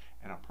quiet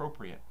and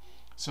appropriate.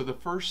 So the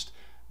first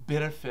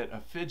benefit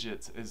of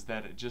fidgets is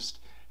that it just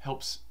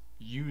helps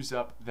use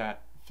up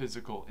that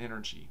physical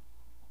energy.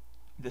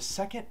 The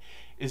second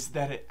is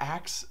that it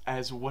acts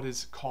as what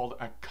is called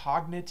a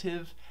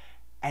cognitive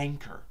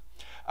anchor.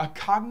 A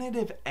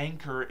cognitive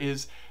anchor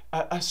is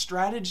a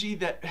strategy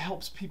that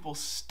helps people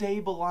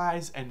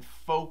stabilize and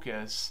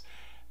focus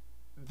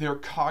their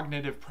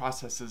cognitive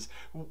processes,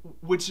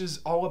 which is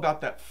all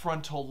about that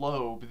frontal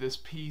lobe, this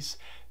piece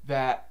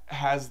that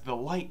has the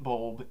light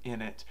bulb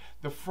in it.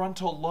 The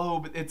frontal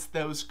lobe, it's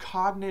those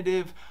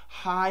cognitive,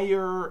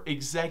 higher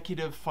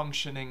executive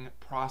functioning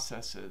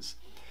processes.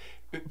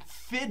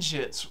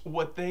 Fidgets,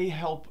 what they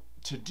help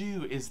to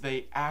do is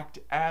they act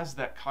as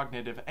that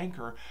cognitive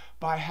anchor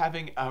by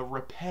having a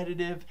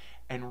repetitive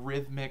and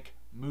rhythmic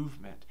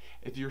movement.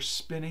 If you're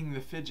spinning the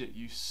fidget,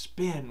 you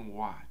spin,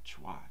 watch,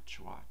 watch,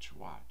 watch,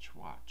 watch,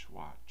 watch,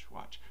 watch,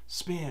 watch,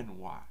 spin,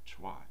 watch,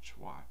 watch,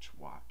 watch,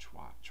 watch,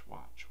 watch,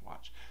 watch,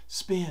 watch,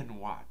 spin,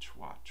 watch,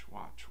 watch,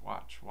 watch,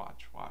 watch,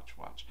 watch, watch,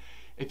 watch.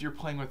 If you're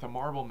playing with a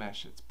marble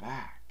mesh, it's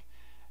back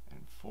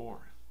and forth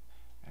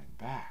and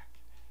back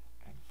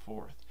and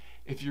forth.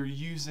 If you're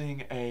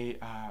using a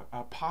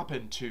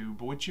poppin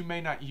tube, which you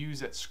may not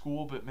use at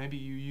school, but maybe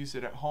you use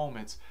it at home,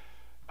 it's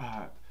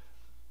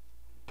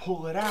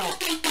pull it out,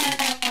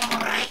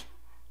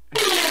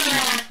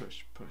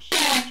 push, push, push,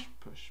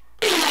 push,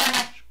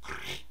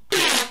 push,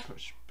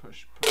 push,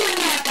 push,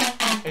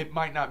 push. It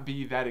might not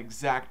be that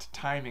exact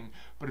timing,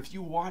 but if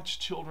you watch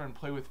children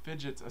play with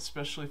fidgets,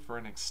 especially for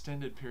an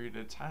extended period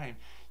of time,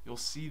 you'll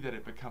see that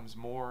it becomes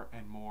more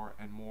and more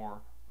and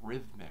more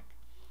rhythmic.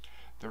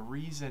 The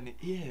reason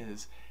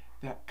is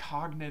that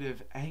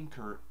cognitive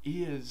anchor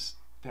is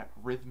that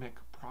rhythmic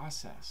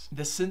process.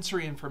 The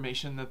sensory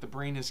information that the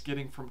brain is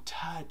getting from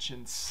touch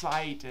and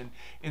sight, and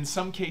in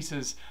some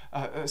cases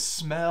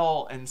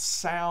smell and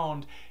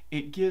sound,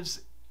 it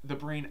gives the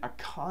brain a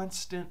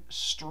constant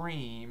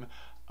stream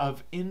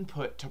of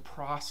input to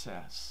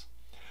process,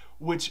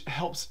 which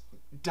helps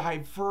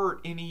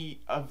divert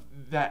any of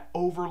that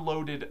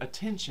overloaded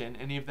attention,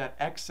 any of that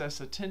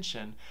excess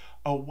attention,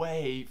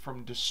 away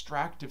from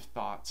distractive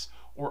thoughts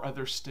or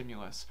other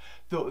stimulus.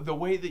 The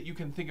way that you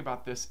can think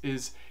about this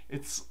is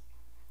it's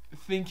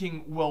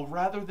thinking, well,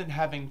 rather than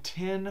having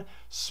 10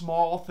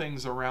 small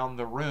things around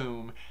the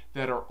room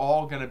that are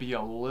all going to be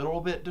a little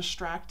bit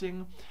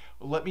distracting,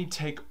 let me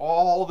take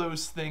all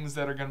those things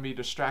that are going to be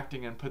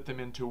distracting and put them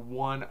into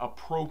one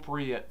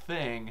appropriate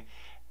thing.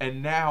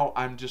 And now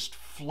I'm just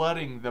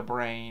flooding the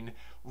brain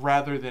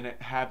rather than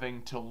it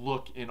having to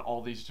look in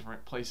all these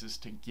different places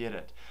to get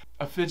it.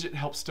 A fidget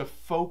helps to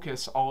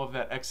focus all of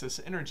that excess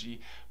energy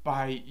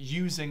by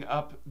using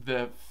up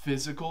the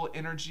physical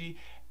energy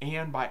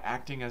and by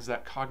acting as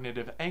that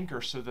cognitive anchor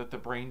so that the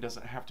brain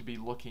doesn't have to be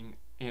looking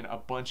in a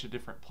bunch of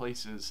different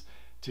places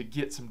to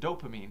get some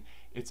dopamine.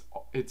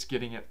 It's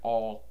getting it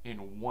all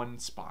in one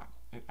spot.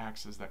 It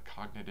acts as that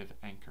cognitive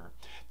anchor.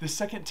 The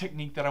second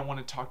technique that I want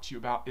to talk to you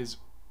about is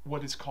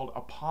what is called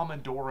a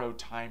Pomodoro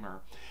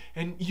timer.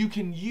 And you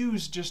can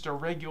use just a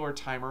regular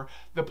timer.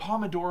 The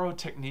Pomodoro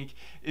technique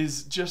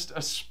is just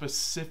a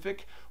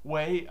specific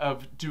way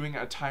of doing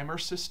a timer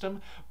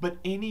system, but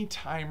any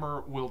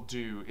timer will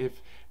do.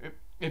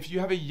 If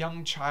you have a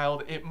young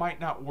child, it might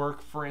not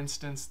work, for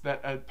instance, that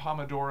a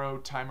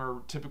Pomodoro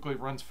timer typically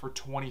runs for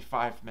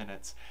 25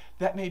 minutes.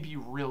 That may be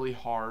really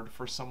hard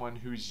for someone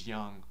who's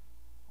young.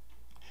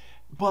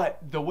 But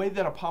the way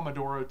that a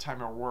Pomodoro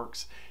timer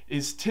works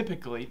is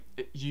typically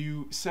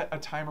you set a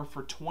timer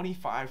for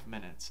 25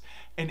 minutes.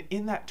 And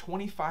in that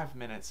 25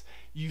 minutes,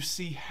 you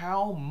see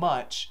how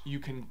much you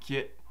can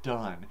get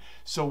done.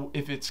 So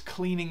if it's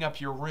cleaning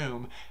up your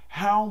room,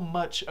 how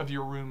much of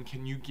your room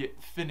can you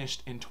get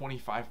finished in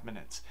 25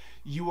 minutes?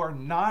 You are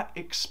not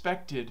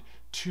expected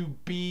to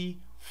be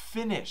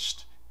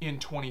finished in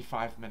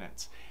 25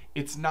 minutes.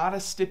 It's not a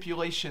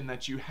stipulation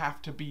that you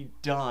have to be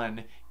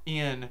done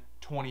in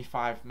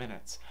 25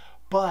 minutes.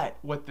 But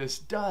what this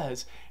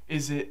does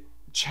is it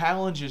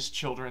challenges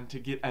children to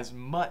get as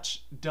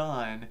much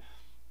done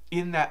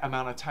in that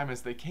amount of time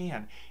as they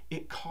can.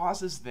 It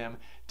causes them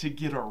to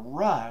get a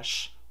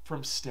rush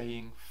from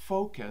staying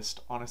focused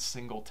on a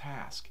single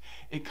task.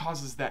 It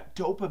causes that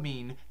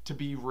dopamine to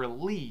be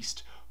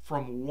released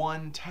from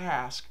one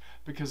task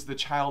because the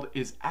child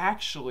is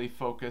actually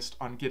focused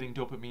on getting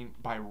dopamine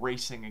by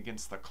racing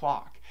against the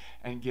clock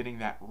and getting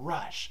that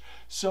rush.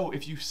 So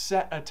if you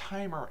set a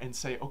timer and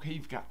say, okay,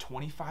 you've got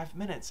 25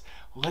 minutes,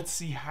 let's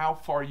see how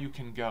far you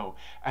can go.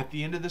 At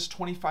the end of this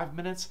 25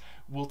 minutes,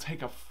 we'll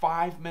take a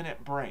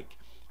 5-minute break.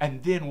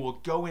 And then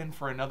we'll go in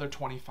for another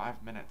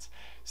 25 minutes.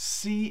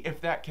 See if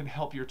that can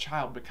help your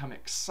child become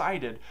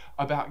excited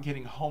about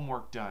getting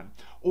homework done,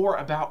 or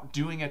about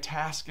doing a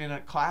task in a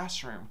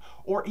classroom,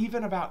 or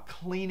even about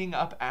cleaning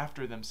up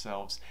after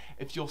themselves.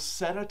 If you'll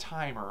set a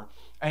timer,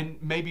 and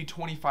maybe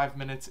 25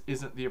 minutes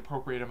isn't the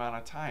appropriate amount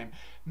of time,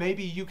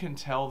 maybe you can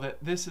tell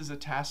that this is a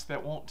task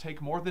that won't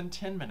take more than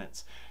 10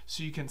 minutes.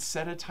 So you can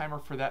set a timer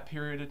for that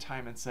period of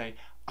time and say,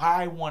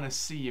 I want to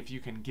see if you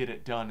can get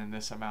it done in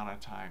this amount of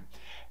time,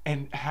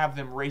 and have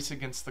them race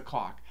against the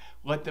clock.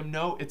 Let them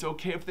know it's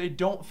okay if they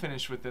don't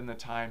finish within the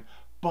time,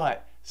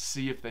 but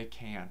see if they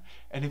can.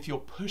 And if you'll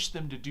push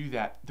them to do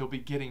that, they'll be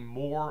getting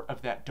more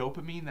of that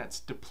dopamine that's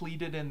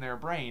depleted in their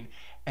brain,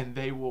 and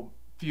they will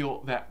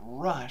feel that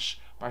rush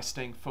by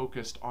staying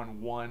focused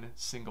on one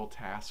single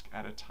task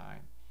at a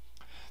time.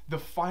 The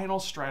final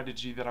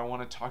strategy that I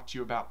want to talk to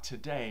you about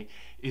today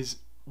is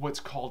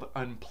what's called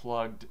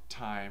unplugged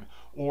time,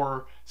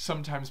 or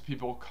sometimes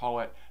people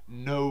call it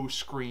no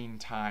screen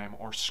time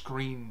or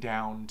screen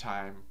down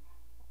time.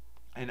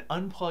 And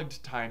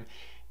unplugged time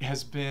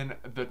has been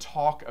the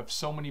talk of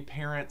so many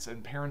parents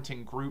and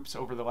parenting groups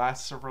over the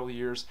last several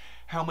years.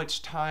 How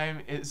much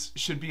time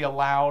should be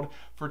allowed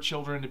for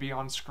children to be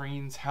on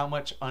screens? How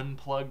much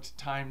unplugged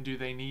time do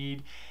they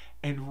need?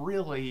 And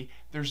really,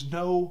 there's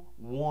no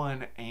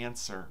one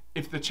answer.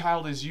 If the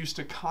child is used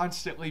to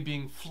constantly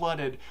being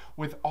flooded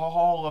with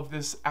all of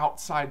this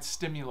outside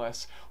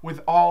stimulus,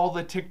 with all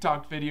the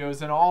TikTok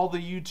videos and all the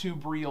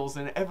YouTube reels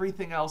and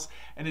everything else,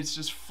 and it's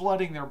just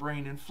flooding their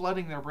brain and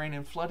flooding their brain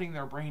and flooding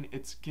their brain,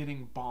 it's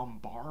getting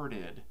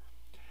bombarded.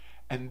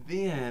 And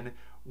then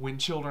when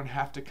children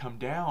have to come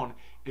down,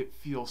 it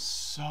feels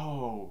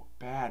so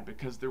bad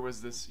because there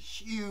was this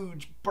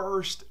huge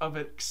burst of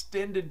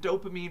extended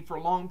dopamine for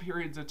long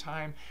periods of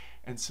time.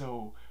 And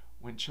so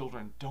when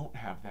children don't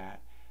have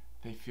that,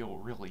 they feel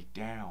really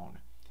down.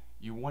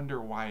 You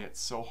wonder why it's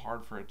so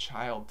hard for a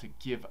child to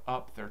give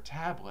up their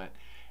tablet,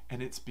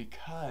 and it's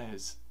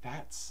because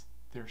that's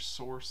their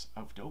source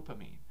of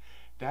dopamine.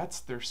 That's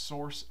their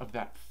source of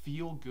that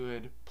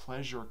feel-good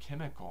pleasure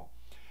chemical.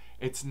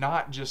 It's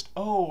not just,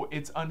 oh,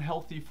 it's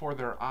unhealthy for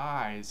their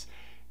eyes.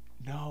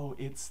 No,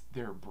 it's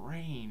their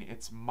brain.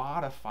 It's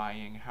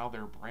modifying how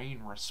their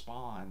brain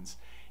responds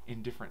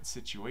in different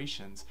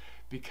situations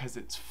because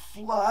it's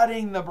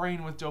flooding the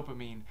brain with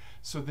dopamine.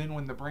 So then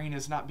when the brain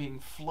is not being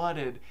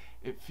flooded,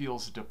 it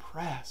feels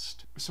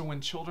depressed. So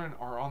when children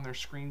are on their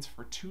screens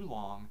for too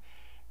long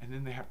and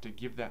then they have to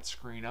give that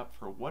screen up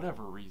for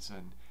whatever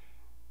reason,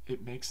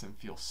 it makes them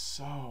feel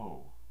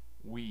so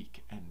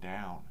weak and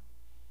down.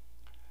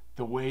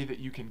 The way that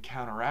you can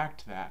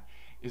counteract that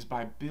is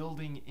by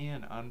building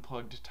in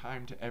unplugged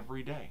time to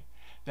every day.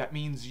 That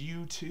means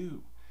you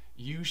too.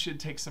 You should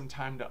take some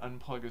time to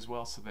unplug as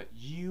well so that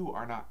you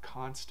are not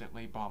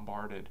constantly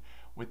bombarded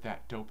with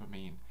that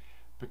dopamine,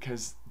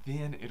 because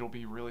then it'll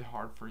be really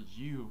hard for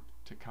you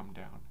to come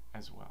down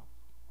as well.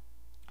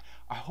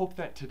 I hope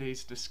that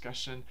today's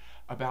discussion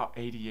about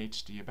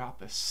ADHD, about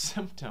the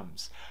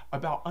symptoms,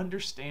 about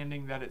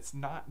understanding that it's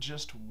not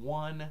just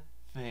one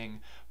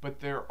thing,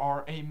 but there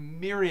are a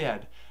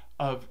myriad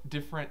of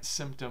different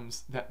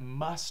symptoms that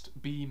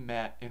must be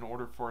met in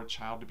order for a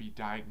child to be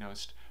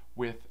diagnosed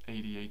with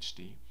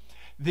ADHD.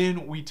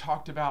 Then we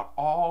talked about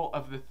all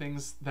of the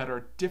things that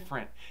are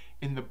different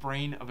in the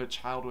brain of a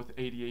child with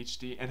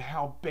ADHD and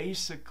how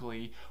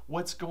basically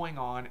what's going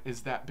on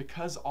is that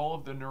because all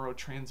of the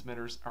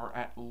neurotransmitters are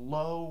at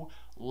low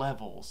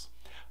levels,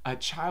 a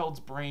child's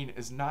brain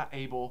is not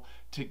able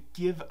to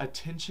give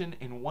attention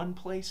in one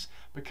place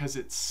because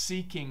it's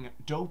seeking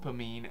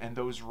dopamine and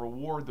those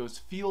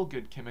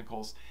feel-good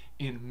chemicals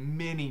in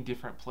many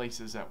different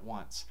places at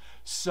once.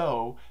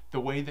 So the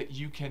way that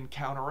you can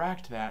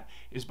counteract that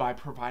is by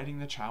providing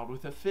the child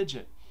with a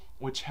fidget,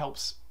 which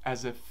helps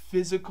as a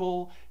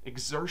physical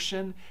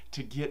exertion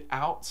to get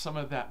out some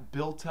of that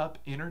built up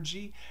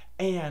energy,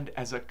 and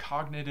as a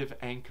cognitive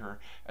anchor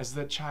as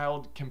the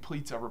child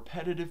completes a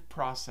repetitive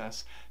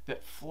process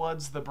that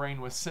floods the brain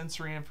with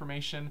sensory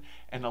information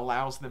and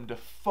allows them to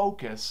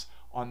focus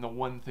on the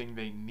one thing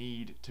they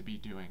need to be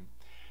doing.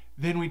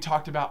 Then we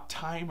talked about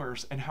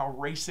timers and how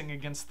racing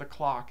against the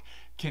clock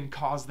can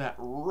cause that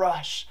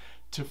rush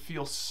to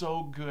feel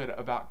so good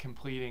about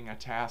completing a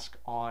task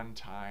on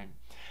time.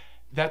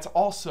 That's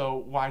also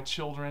why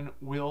children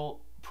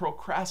will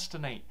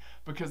procrastinate,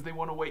 because they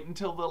want to wait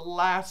until the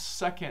last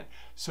second.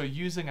 So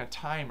using a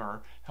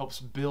timer helps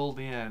build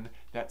in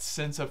that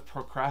sense of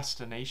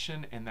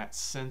procrastination and that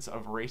sense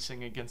of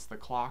racing against the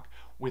clock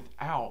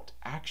without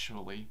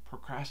actually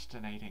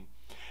procrastinating.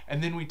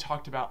 And then we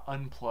talked about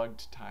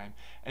unplugged time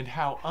and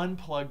how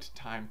unplugged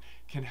time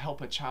can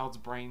help a child's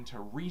brain to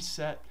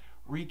reset,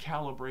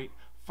 recalibrate,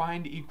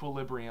 find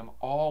equilibrium,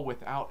 all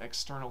without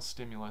external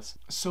stimulus,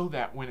 so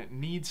that when it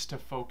needs to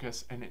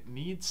focus and it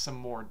needs some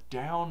more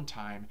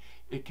downtime,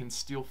 it can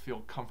still feel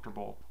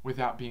comfortable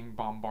without being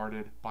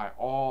bombarded by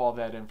all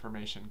that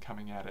information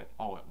coming at it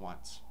all at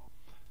once.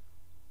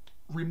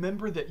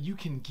 Remember that you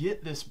can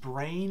get this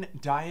brain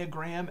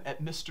diagram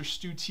at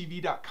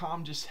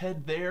MrStuTV.com. Just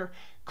head there,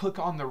 click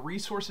on the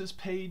resources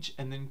page,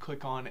 and then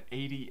click on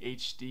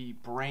ADHD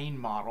brain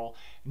model.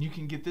 And you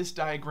can get this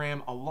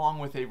diagram along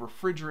with a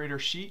refrigerator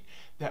sheet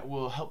that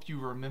will help you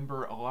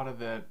remember a lot of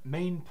the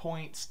main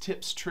points,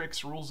 tips,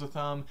 tricks, rules of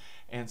thumb,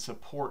 and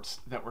supports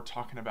that we're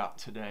talking about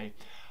today.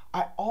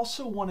 I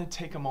also want to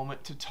take a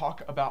moment to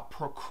talk about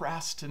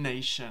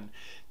procrastination.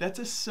 That's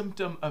a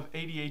symptom of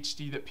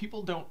ADHD that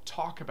people don't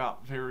talk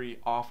about very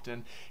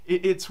often.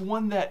 It's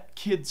one that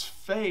kids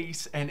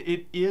face, and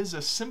it is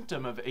a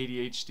symptom of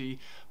ADHD,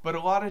 but a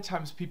lot of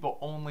times people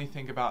only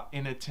think about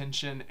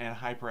inattention and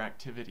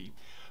hyperactivity.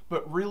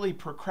 But really,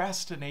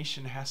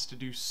 procrastination has to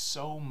do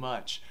so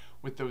much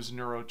with those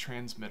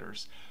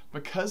neurotransmitters.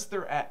 Because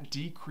they're at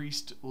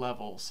decreased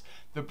levels,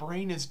 the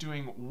brain is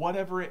doing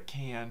whatever it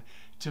can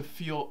to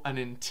feel an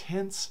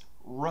intense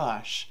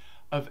rush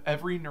of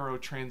every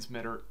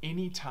neurotransmitter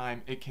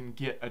anytime it can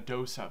get a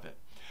dose of it.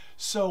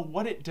 So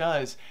what it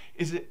does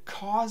is it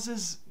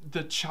causes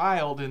the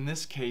child, in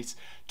this case,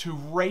 to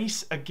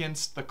race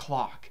against the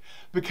clock,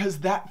 because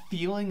that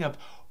feeling of,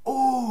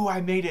 oh,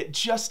 I made it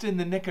just in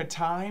the nick of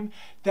time,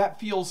 that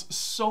feels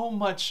so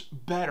much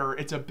better.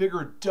 It's a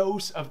bigger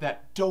dose of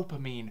that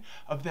dopamine,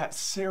 of that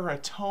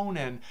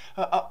serotonin,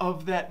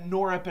 of that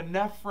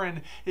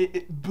norepinephrine.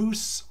 It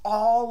boosts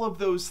all of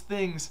those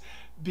things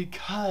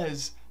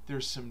because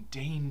there's some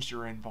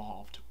danger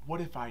involved.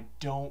 What if I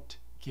don't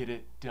get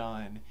it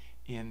done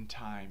in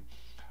time?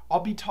 I'll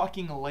be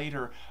talking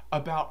later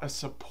about a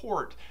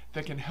support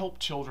that can help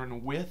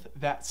children with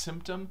that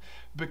symptom,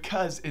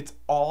 because it's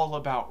all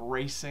about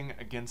racing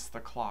against the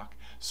clock.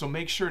 So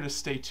make sure to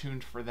stay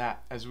tuned for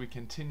that as we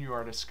continue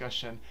our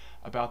discussion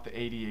about the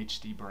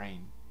ADHD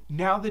brain.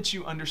 Now that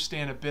you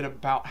understand a bit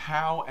about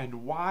how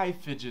and why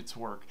fidgets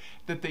work,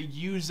 that they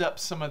use up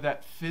some of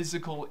that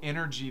physical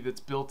energy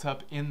that's built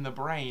up in the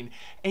brain,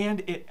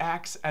 and it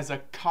acts as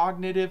a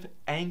cognitive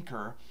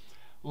anchor,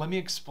 let me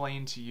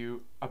explain to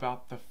you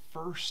about the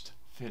first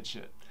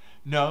fidget.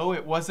 No,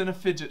 it wasn't a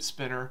fidget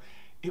spinner.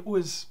 It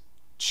was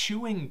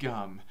chewing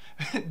gum.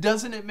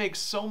 Doesn't it make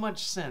so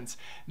much sense?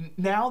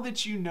 Now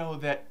that you know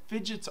that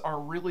fidgets are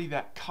really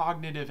that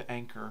cognitive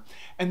anchor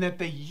and that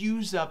they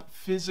use up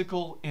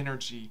physical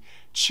energy,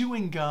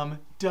 chewing gum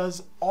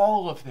does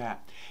all of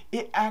that.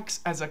 It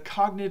acts as a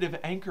cognitive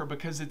anchor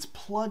because it's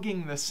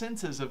plugging the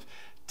senses of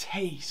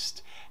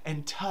taste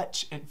and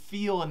touch and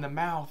feel in the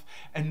mouth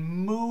and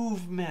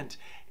movement.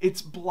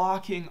 It's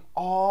blocking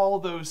all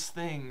those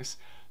things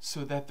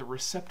so that the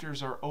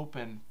receptors are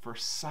open for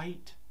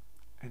sight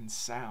and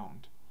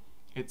sound.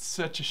 It's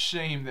such a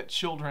shame that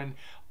children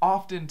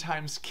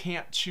oftentimes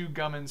can't chew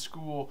gum in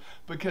school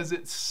because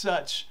it's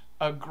such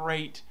a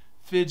great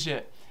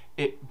fidget.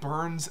 It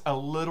burns a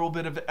little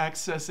bit of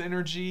excess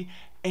energy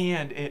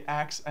and it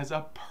acts as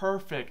a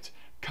perfect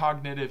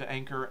cognitive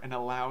anchor and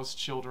allows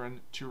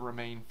children to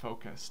remain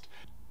focused.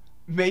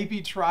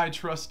 Maybe try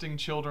trusting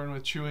children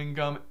with chewing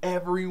gum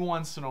every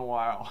once in a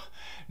while.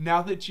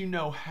 Now that you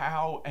know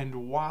how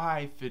and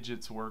why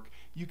fidgets work,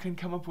 you can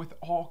come up with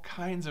all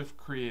kinds of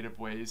creative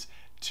ways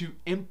to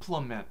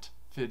implement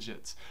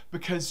fidgets,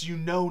 because you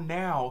know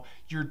now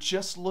you're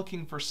just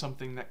looking for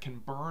something that can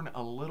burn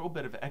a little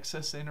bit of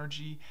excess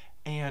energy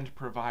and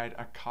provide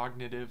a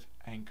cognitive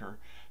anchor,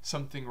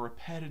 something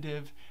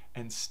repetitive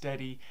and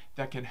steady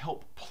that can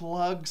help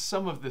plug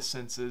some of the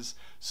senses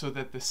so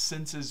that the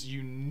senses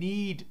you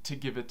need to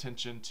give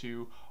attention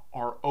to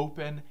are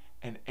open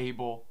and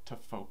able to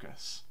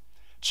focus.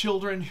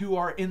 Children who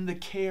are in the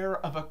care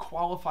of a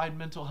qualified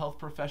mental health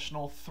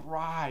professional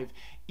thrive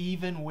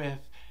even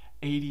with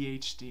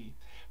ADHD.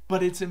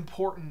 But it's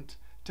important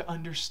to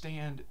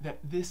understand that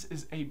this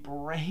is a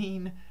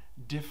brain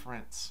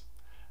difference,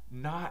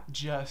 not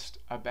just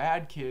a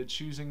bad kid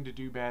choosing to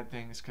do bad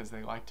things because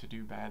they like to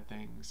do bad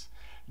things,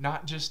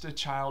 not just a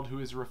child who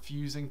is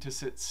refusing to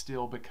sit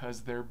still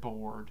because they're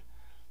bored.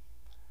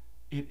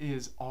 It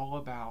is all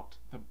about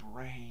the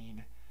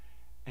brain,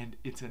 and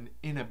it's an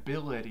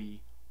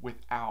inability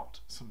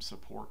without some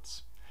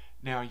supports.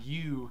 Now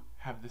you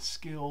have the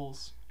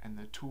skills and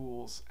the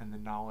tools and the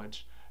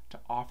knowledge to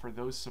offer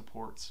those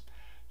supports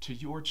to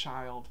your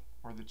child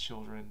or the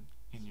children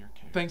in your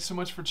care. Thanks so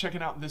much for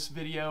checking out this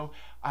video.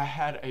 I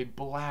had a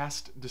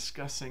blast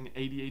discussing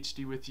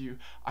ADHD with you.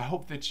 I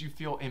hope that you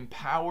feel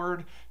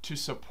empowered to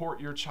support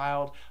your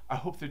child. I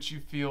hope that you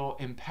feel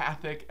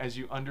empathic as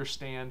you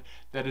understand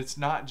that it's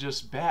not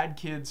just bad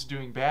kids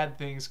doing bad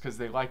things because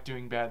they like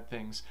doing bad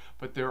things,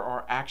 but there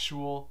are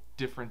actual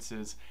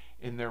differences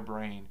in their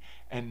brain.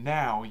 And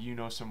now you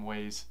know some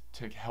ways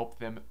to help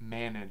them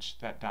manage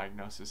that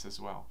diagnosis as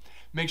well.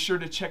 Make sure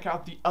to check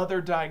out the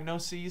other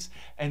diagnoses,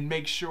 and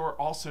make sure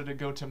also to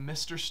go to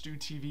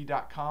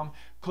MrStuTV.com,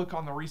 click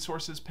on the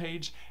resources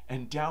page,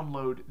 and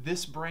download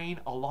this brain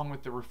along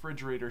with the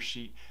refrigerator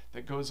sheet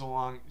that goes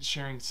along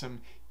sharing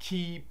some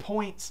key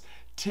points,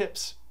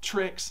 tips,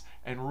 tricks,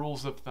 and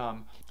rules of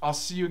thumb. I'll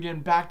see you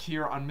again back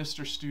here on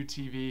Mister Stu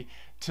TV.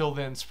 Till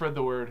then, spread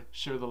the word,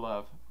 share the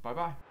love.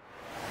 Bye-bye.